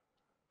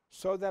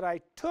 So that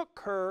I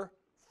took her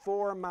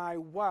for my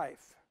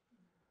wife.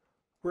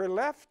 We're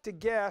left to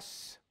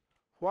guess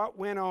what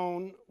went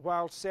on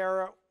while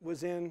Sarah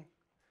was in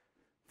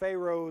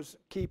Pharaoh's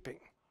keeping.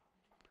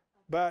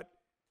 But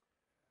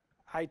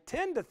I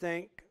tend to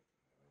think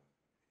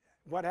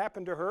what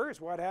happened to her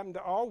is what happened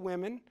to all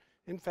women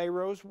in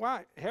Pharaoh's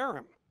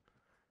harem.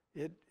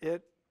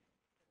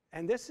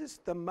 And this is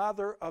the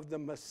mother of the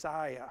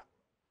Messiah.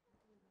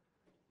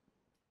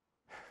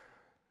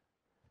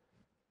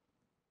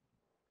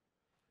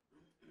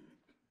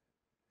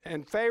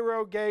 And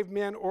Pharaoh gave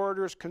men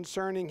orders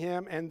concerning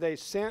him, and they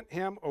sent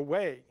him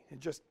away. And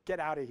just get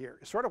out of here.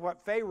 It's sort of what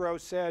Pharaoh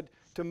said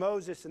to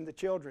Moses and the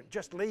children.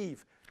 Just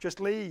leave. Just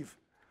leave.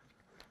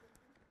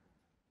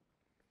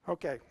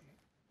 Okay.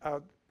 I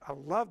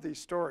love these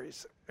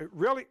stories.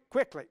 Really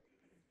quickly,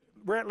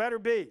 we're at letter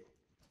B.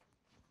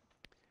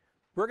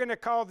 We're going to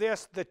call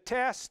this the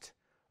test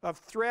of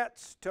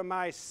threats to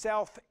my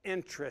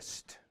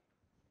self-interest.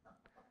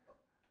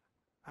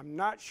 I'm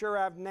not sure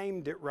I've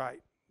named it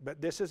right. But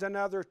this is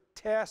another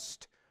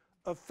test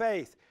of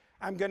faith.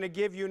 I'm going to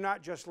give you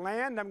not just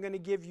land, I'm going to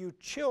give you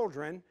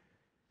children.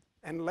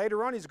 And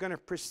later on, he's going to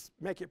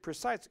make it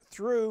precise.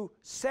 Through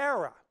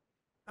Sarah,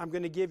 I'm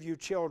going to give you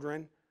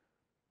children.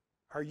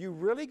 Are you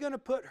really going to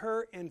put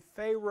her in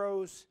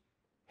Pharaoh's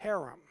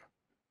harem,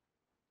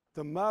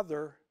 the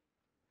mother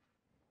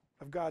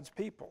of God's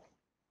people?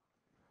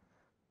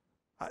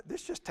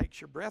 This just takes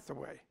your breath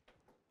away.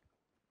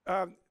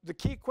 The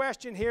key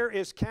question here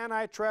is, can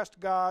I trust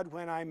God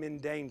when I'm in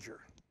danger?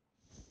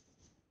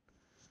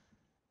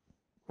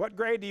 What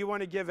grade do you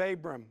want to give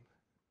Abram?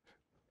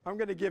 I'm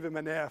going to give him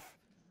an F.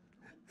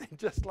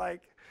 Just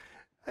like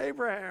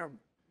Abraham.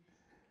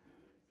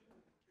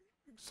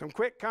 Some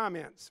quick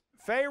comments.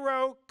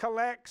 Pharaoh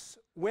collects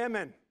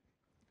women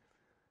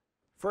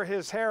for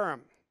his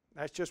harem.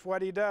 That's just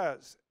what he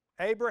does.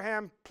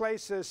 Abraham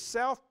places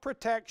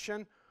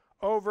self-protection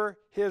over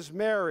his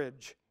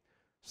marriage.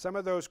 Some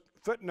of those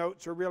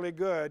footnotes are really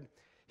good.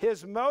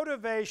 His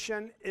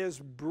motivation is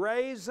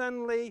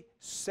brazenly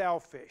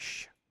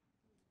selfish.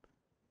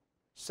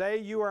 Say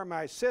you are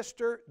my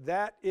sister,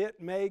 that it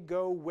may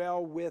go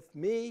well with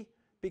me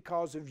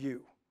because of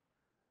you.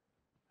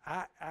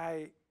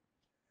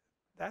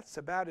 That's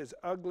about as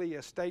ugly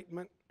a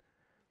statement.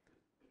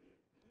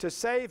 To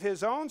save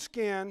his own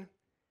skin,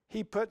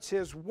 he puts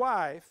his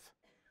wife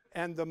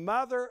and the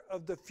mother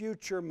of the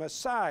future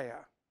Messiah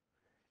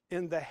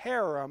in the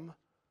harem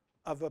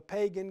of a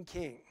pagan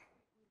king.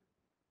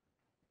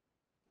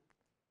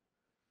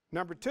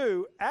 Number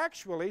two,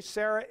 actually,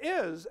 Sarah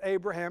is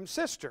Abraham's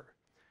sister.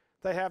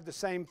 They have the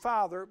same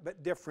father,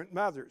 but different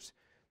mothers.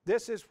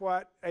 This is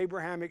what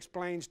Abraham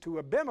explains to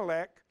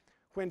Abimelech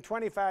when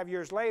 25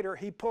 years later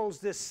he pulls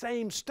this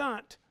same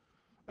stunt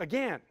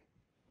again.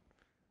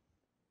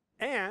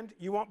 And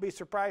you won't be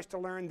surprised to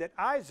learn that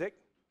Isaac,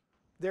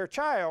 their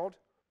child,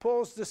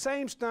 pulls the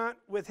same stunt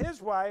with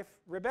his wife,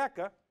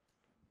 Rebekah,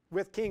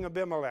 with King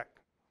Abimelech.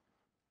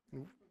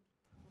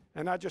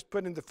 And I just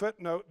put in the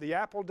footnote, the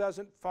apple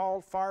doesn't fall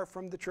far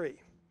from the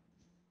tree.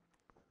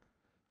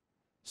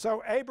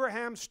 So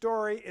Abraham's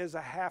story is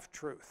a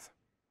half-truth.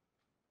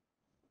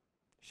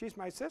 She's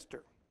my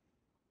sister.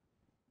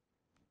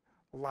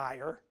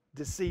 Liar,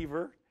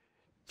 deceiver,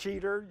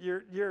 cheater,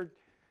 you're.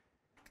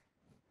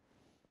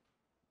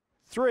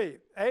 3,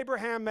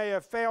 Abraham may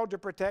have failed to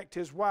protect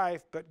his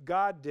wife, but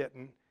God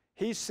didn't.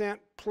 He sent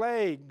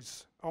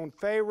plagues on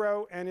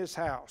Pharaoh and his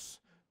house.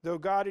 Though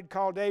God had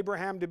called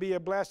Abraham to be a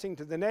blessing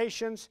to the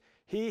nations,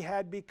 he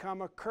had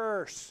become a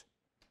curse.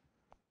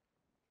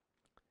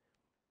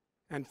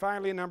 And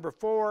finally, number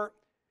 4,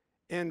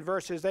 in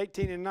verses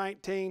 18 and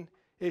 19,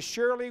 is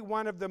surely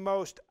one of the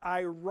most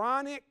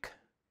ironic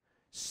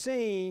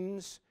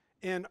scenes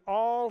in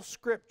all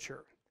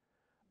Scripture.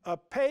 A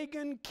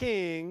pagan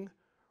king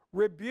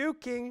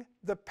rebuking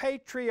the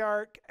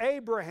patriarch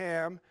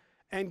Abraham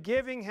and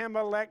giving him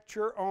a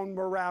lecture on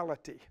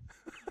morality.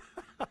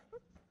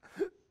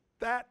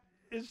 That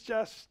is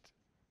just,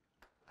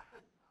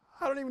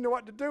 I don't even know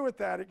what to do with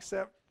that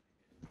except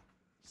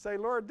say,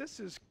 Lord, this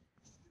is.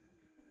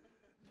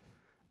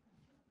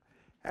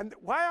 And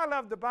why I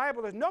love the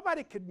Bible is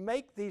nobody could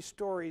make these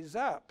stories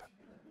up.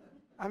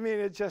 I mean,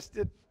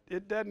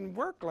 it doesn't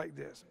work like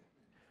this.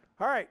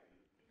 All right.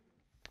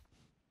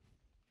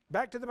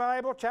 Back to the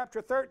Bible,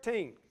 chapter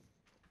 13.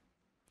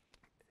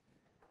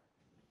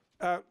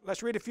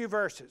 Let's read a few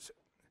verses.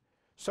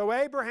 So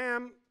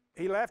Abraham,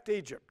 he left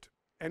Egypt.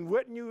 And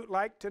wouldn't you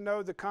like to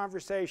know the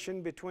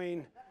conversation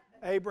between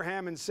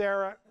Abraham and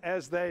Sarah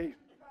as they...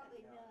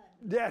 Probably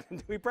Yeah,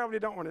 we probably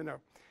don't want to know.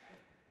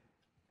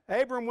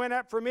 Abram went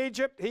up from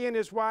Egypt, he and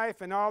his wife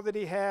and all that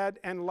he had,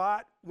 and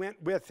Lot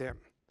went with him.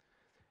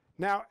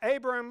 Now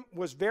Abram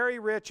was very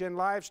rich in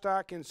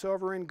livestock and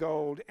silver and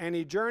gold, and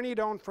he journeyed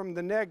on from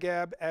the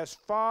Negeb as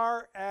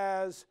far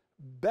as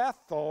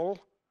Bethel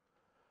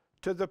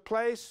to the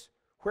place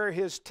where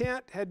his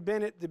tent had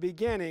been at the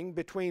beginning,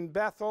 between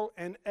Bethel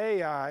and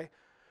Ai,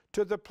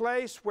 to the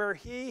place where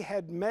he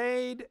had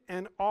made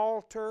an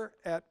altar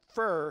at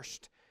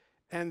first,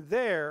 and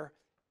there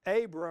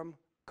Abram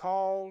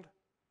called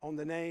on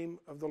the name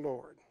of the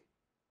Lord.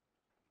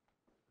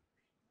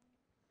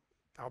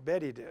 I'll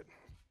bet he did.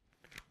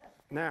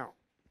 Now,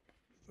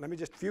 let me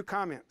just a few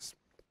comments.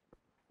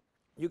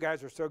 You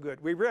guys are so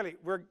good. We're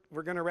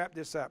going to wrap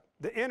this up.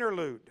 The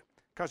interlude,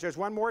 because there's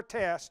one more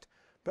test,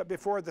 but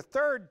before the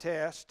third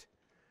test,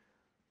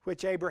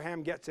 which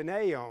Abraham gets an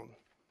A on,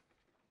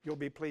 you'll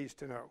be pleased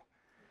to know.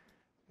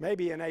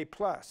 Maybe an A+.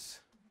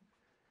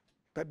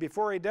 But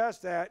before he does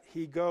that,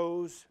 he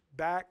goes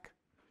back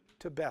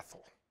to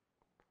Bethel.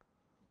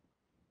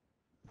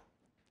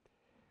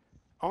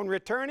 On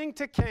returning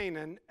to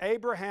Canaan,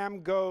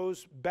 Abraham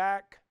goes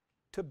back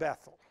to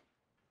Bethel.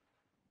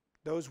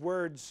 Those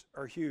words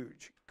are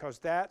huge because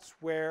that's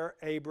where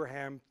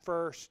Abraham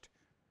first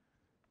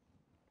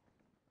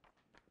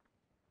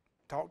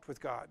talked with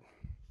God.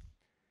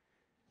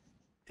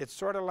 It's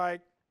sort of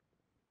like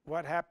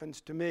what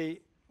happens to me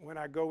when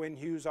I go in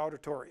Hughes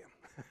Auditorium.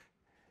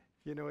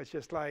 You know, it's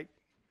just like,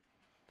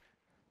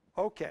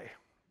 okay,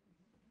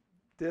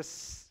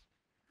 this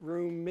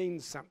room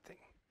means something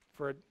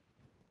for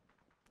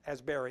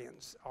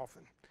Asburyans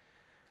often.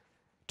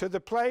 To the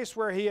place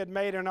where he had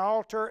made an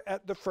altar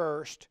at the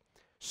first,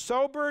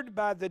 sobered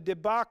by the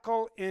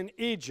debacle in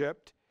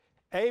Egypt,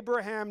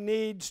 Abraham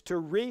needs to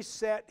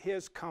reset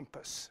his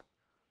compass.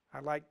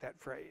 I like that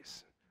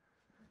phrase.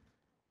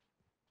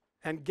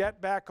 And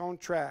get back on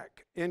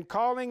track. In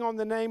calling on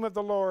the name of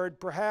the Lord,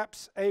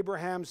 perhaps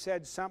Abraham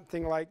said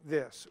something like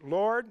this: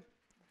 Lord,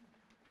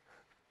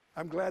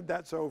 I'm glad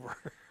that's over.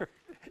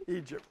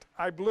 Egypt,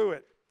 I blew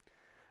it.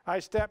 I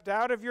stepped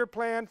out of your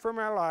plan for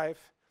my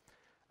life.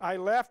 I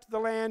left the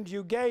land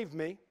you gave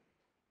me,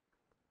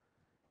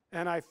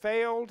 and I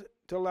failed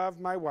to love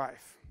my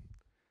wife.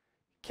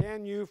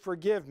 Can you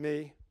forgive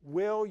me?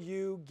 Will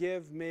you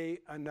give me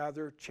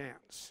another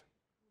chance?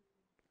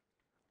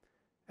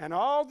 And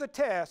all the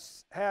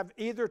tests have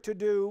either to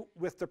do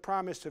with the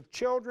promise of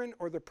children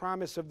or the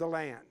promise of the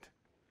land.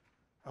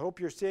 I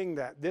hope you're seeing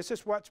that. This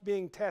is what's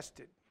being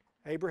tested.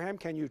 Abraham,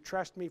 can you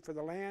trust me for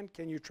the land?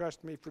 Can you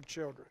trust me for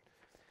children?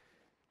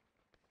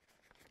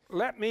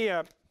 Let me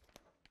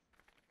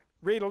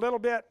read a little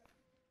bit,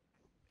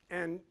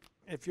 and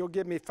if you'll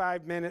give me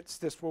 5 minutes,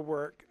 this will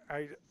work.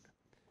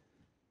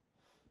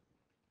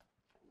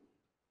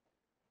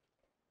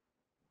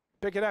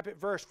 Pick it up at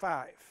verse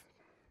 5.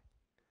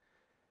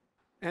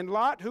 And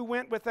Lot, who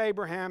went with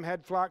Abraham,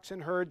 had flocks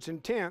and herds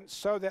and tents,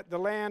 so that the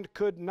land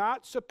could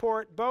not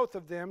support both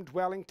of them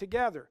dwelling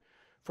together.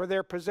 For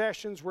their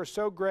possessions were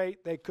so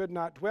great they could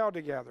not dwell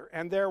together.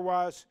 And there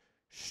was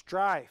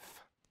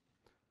strife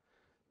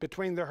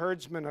between the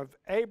herdsmen of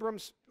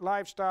Abram's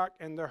livestock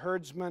and the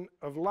herdsmen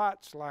of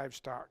Lot's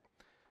livestock.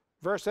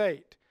 Verse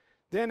 8.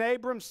 Then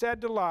Abram said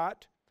to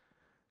Lot,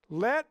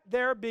 let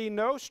there be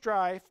no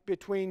strife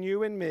between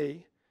you and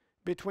me,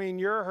 between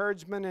your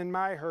herdsmen and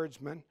my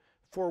herdsmen,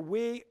 for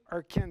we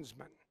are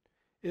kinsmen.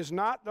 Is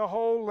not the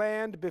whole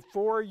land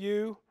before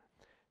you?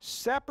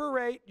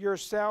 Separate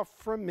yourself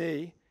from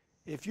me.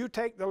 If you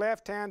take the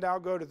left hand, I'll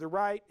go to the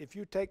right. If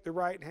you take the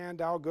right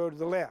hand, I'll go to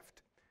the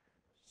left.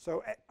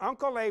 So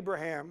Uncle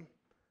Abraham,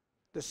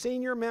 the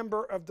senior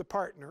member of the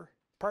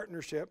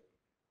partnership,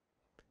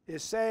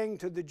 is saying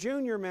to the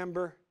junior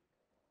member,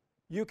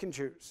 you can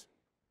choose.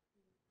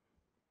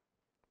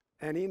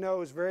 And he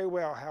knows very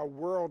well how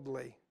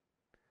worldly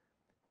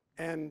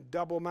and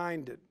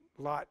double-minded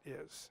Lot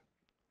is.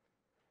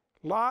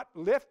 Lot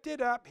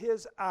lifted up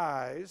his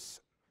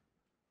eyes,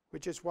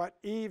 which is what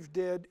Eve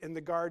did in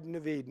the Garden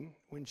of Eden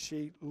when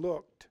she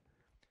looked.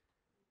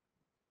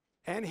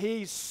 And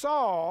he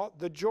saw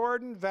the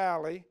Jordan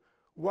Valley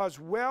was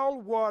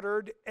well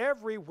watered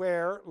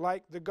everywhere,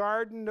 like the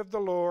garden of the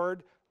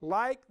Lord,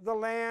 like the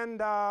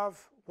land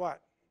of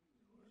what?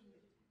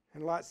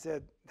 And Lot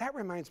said, that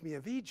reminds me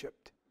of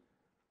Egypt.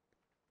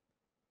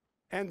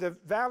 And the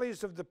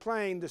valleys of the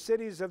plain, the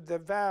cities of the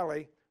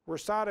valley, were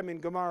Sodom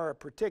and Gomorrah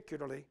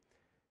particularly,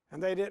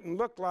 and they didn't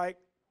look like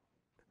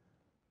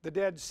the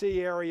Dead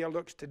Sea area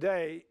looks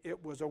today.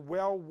 It was a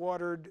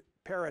well-watered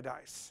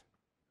paradise.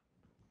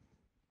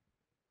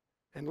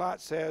 And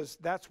Lot says,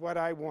 that's what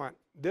I want.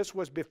 This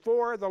was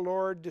before the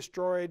Lord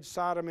destroyed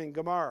Sodom and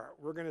Gomorrah.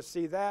 We're going to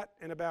see that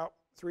in about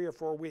 3 or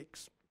 4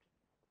 weeks.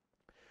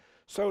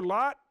 So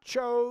Lot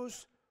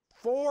chose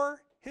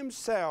for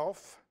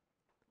himself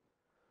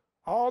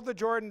all the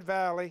Jordan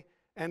Valley,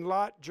 and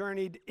Lot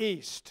journeyed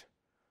east.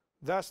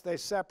 Thus they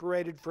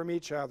separated from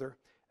each other.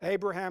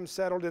 Abraham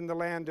settled in the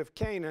land of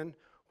Canaan,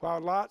 while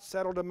Lot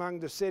settled among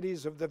the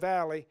cities of the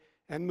valley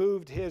and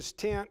moved his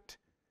tent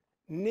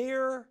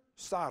near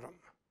Sodom.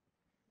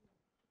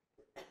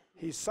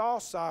 He saw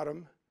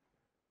Sodom,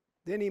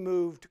 then he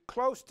moved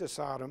close to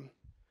Sodom.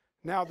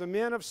 Now the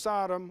men of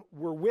Sodom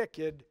were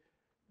wicked,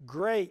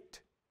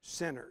 great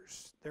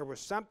sinners. There was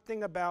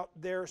something about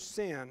their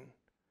sin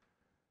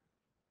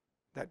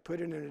that put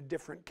it in a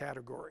different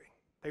category.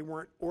 They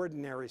weren't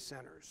ordinary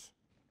sinners.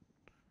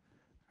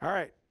 All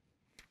right,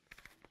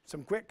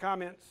 some quick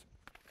comments.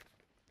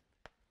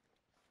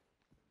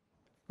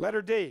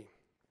 Letter D,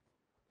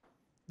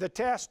 the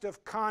test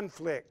of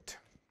conflict.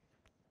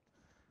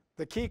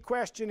 The key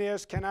question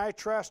is, can I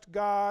trust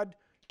God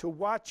to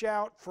watch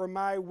out for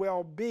my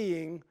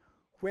well-being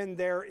when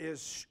there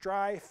is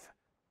strife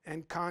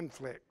and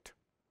conflict?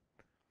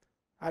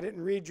 I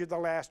didn't read you the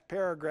last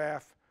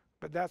paragraph,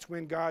 but that's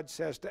when God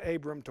says to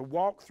Abram to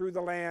walk through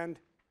the land.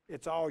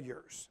 It's all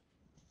yours.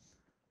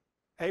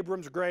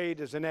 Abram's grade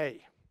is an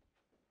A.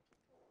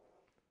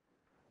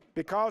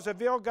 Because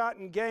of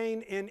ill-gotten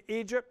gain in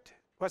Egypt,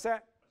 what's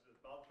that? It's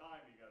about time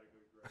you got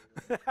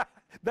a good grade.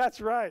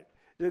 That's right,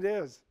 it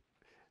is.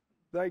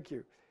 Thank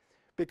you.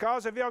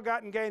 Because of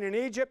ill-gotten gain in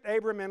Egypt,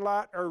 Abram and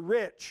Lot are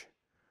rich.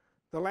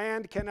 The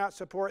land cannot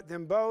support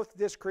them both.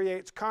 This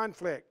creates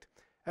conflict.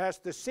 As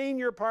the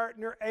senior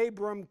partner,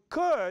 Abram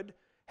could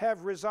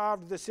have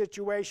resolved the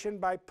situation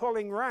by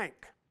pulling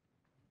rank.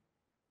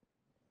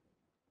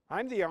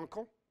 I'm the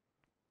uncle.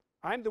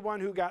 I'm the one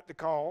who got the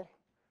call.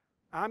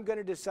 I'm going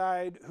to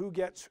decide who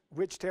gets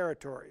which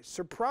territories.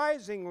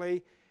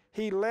 Surprisingly,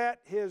 he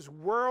let his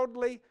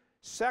worldly,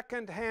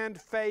 second-hand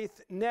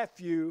faith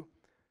nephew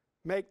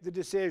make the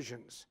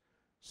decisions.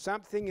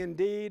 Something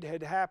indeed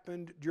had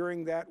happened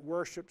during that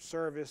worship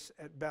service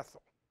at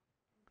Bethel.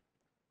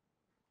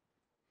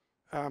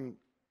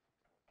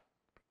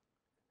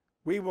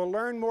 We will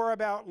learn more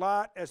about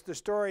Lot as the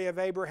story of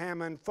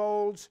Abraham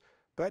unfolds,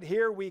 but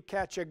here we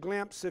catch a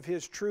glimpse of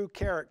his true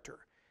character.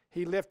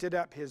 He lifted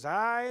up his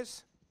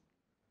eyes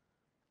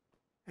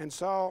and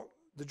saw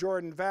the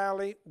Jordan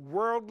Valley,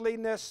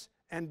 worldliness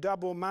and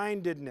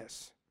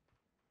double-mindedness.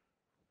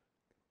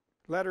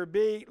 Letter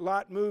B,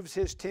 Lot moves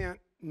his tent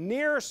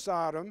near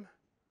Sodom.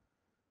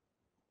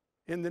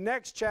 In the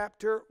next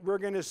chapter, we're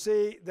going to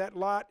see that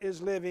Lot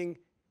is living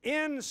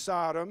in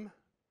Sodom.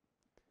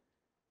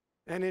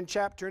 And in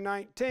chapter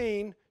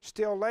 19,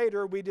 still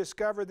later, we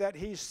discover that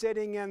he's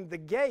sitting in the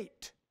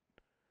gate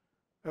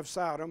of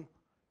Sodom.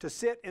 To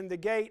sit in the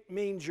gate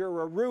means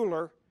you're a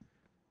ruler.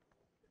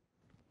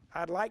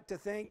 I'd like to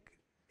think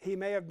he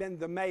may have been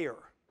the mayor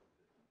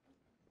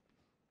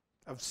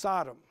of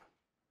Sodom.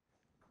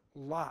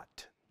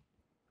 Lot.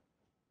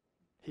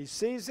 He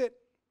sees it,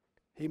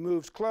 he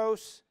moves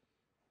close,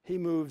 he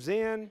moves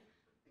in,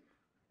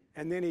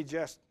 and then he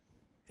just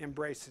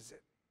embraces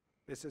it.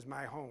 This is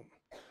my home.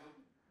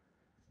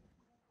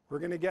 We're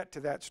going to get to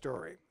that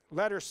story.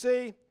 Letter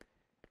C,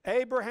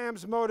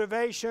 Abraham's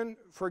motivation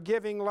for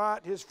giving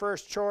Lot his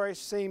first choice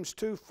seems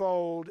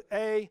twofold.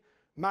 A,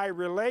 my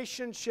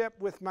relationship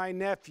with my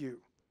nephew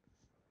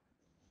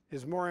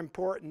is more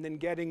important than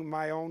getting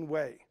my own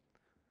way.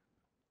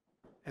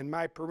 And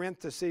my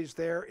parentheses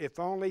there, if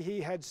only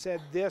he had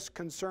said this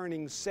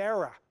concerning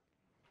Sarah.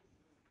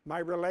 My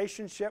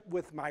relationship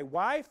with my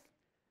wife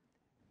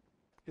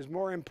is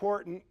more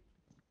important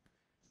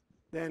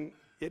than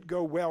it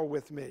go well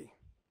with me.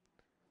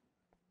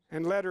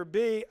 And letter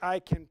B, I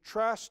can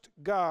trust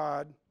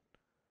God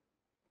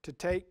to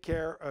take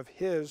care of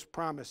His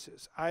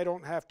promises. I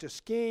don't have to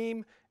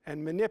scheme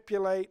and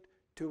manipulate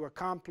to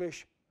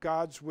accomplish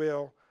God's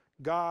will.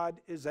 God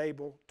is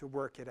able to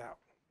work it out.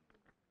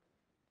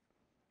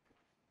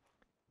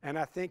 And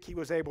I think he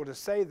was able to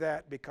say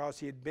that because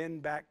he had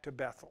been back to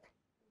Bethel.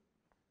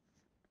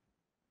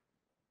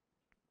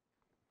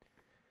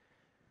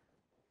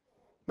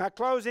 My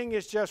closing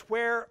is just,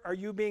 where are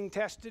you being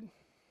tested?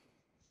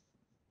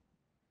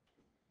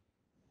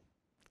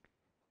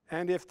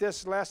 And if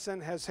this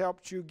lesson has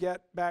helped you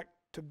get back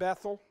to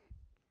Bethel,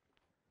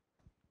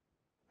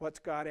 what's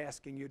God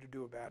asking you to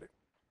do about it?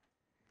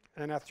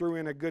 And I threw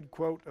in a good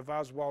quote of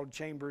Oswald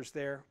Chambers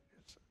there.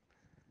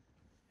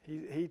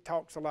 He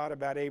talks a lot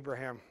about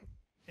Abraham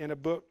in a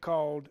book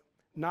called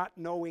Not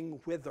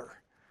Knowing Whither.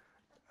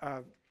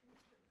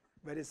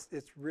 But it's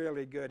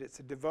really good. It's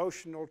a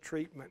devotional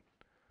treatment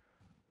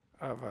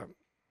of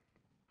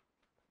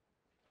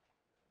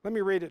let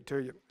me read it to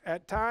you.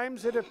 At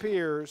times it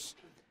appears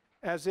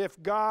as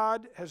if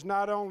God has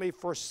not only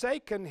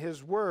forsaken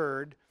His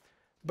word,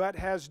 but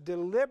has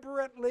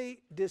deliberately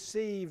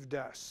deceived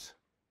us.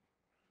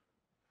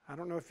 I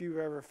don't know if you've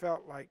ever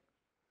felt like,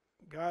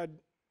 God,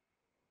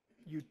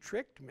 you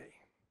tricked me.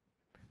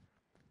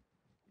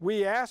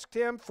 We asked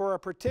Him for a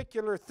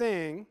particular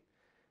thing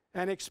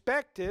and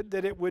expected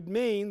that it would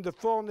mean the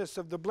fullness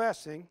of the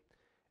blessing,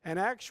 and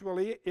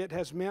actually it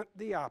has meant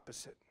the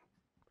opposite.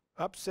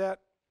 Upset,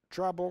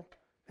 trouble,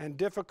 and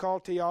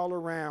difficulty all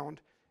around,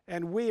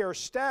 and we are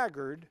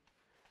staggered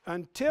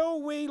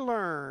until we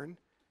learn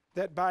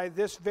that by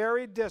this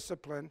very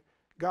discipline,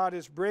 God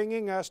is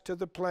bringing us to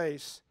the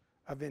place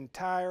of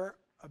entire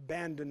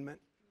abandonment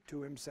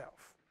to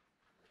Himself.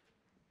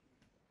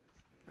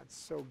 That's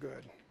so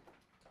good.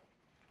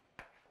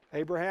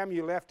 Abraham,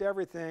 you left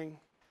everything,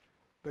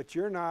 but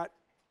you're not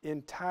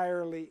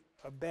entirely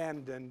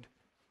abandoned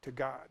to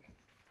God.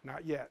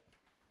 Not yet.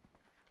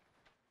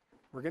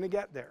 We're going to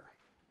get there.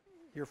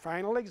 Your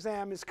final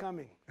exam is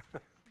coming.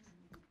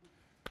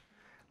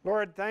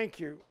 Lord, thank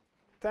you.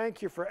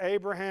 Thank you for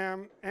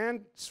Abraham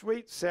and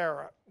sweet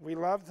Sarah. We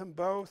love them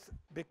both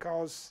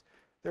because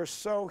they're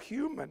so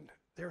human.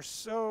 They're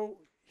so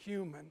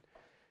human.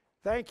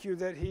 Thank you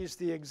that he's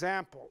the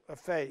example of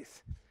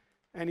faith.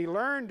 And he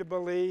learned to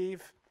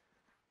believe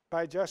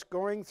by just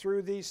going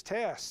through these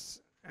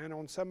tests. And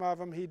on some of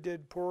them he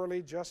did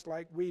poorly, just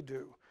like we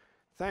do.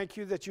 Thank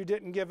you that you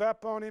didn't give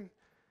up on him.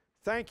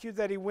 Thank you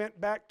that he went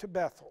back to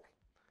Bethel,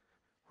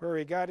 where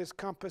he got his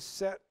compass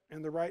set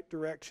in the right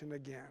direction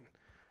again.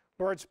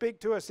 Lord, speak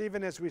to us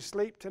even as we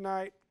sleep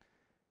tonight,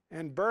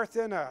 and birth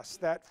in us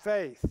that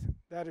faith,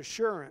 that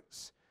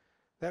assurance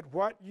that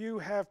what you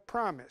have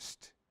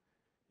promised,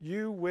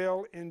 you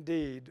will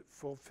indeed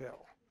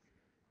fulfill.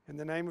 In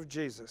the name of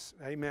Jesus,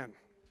 amen.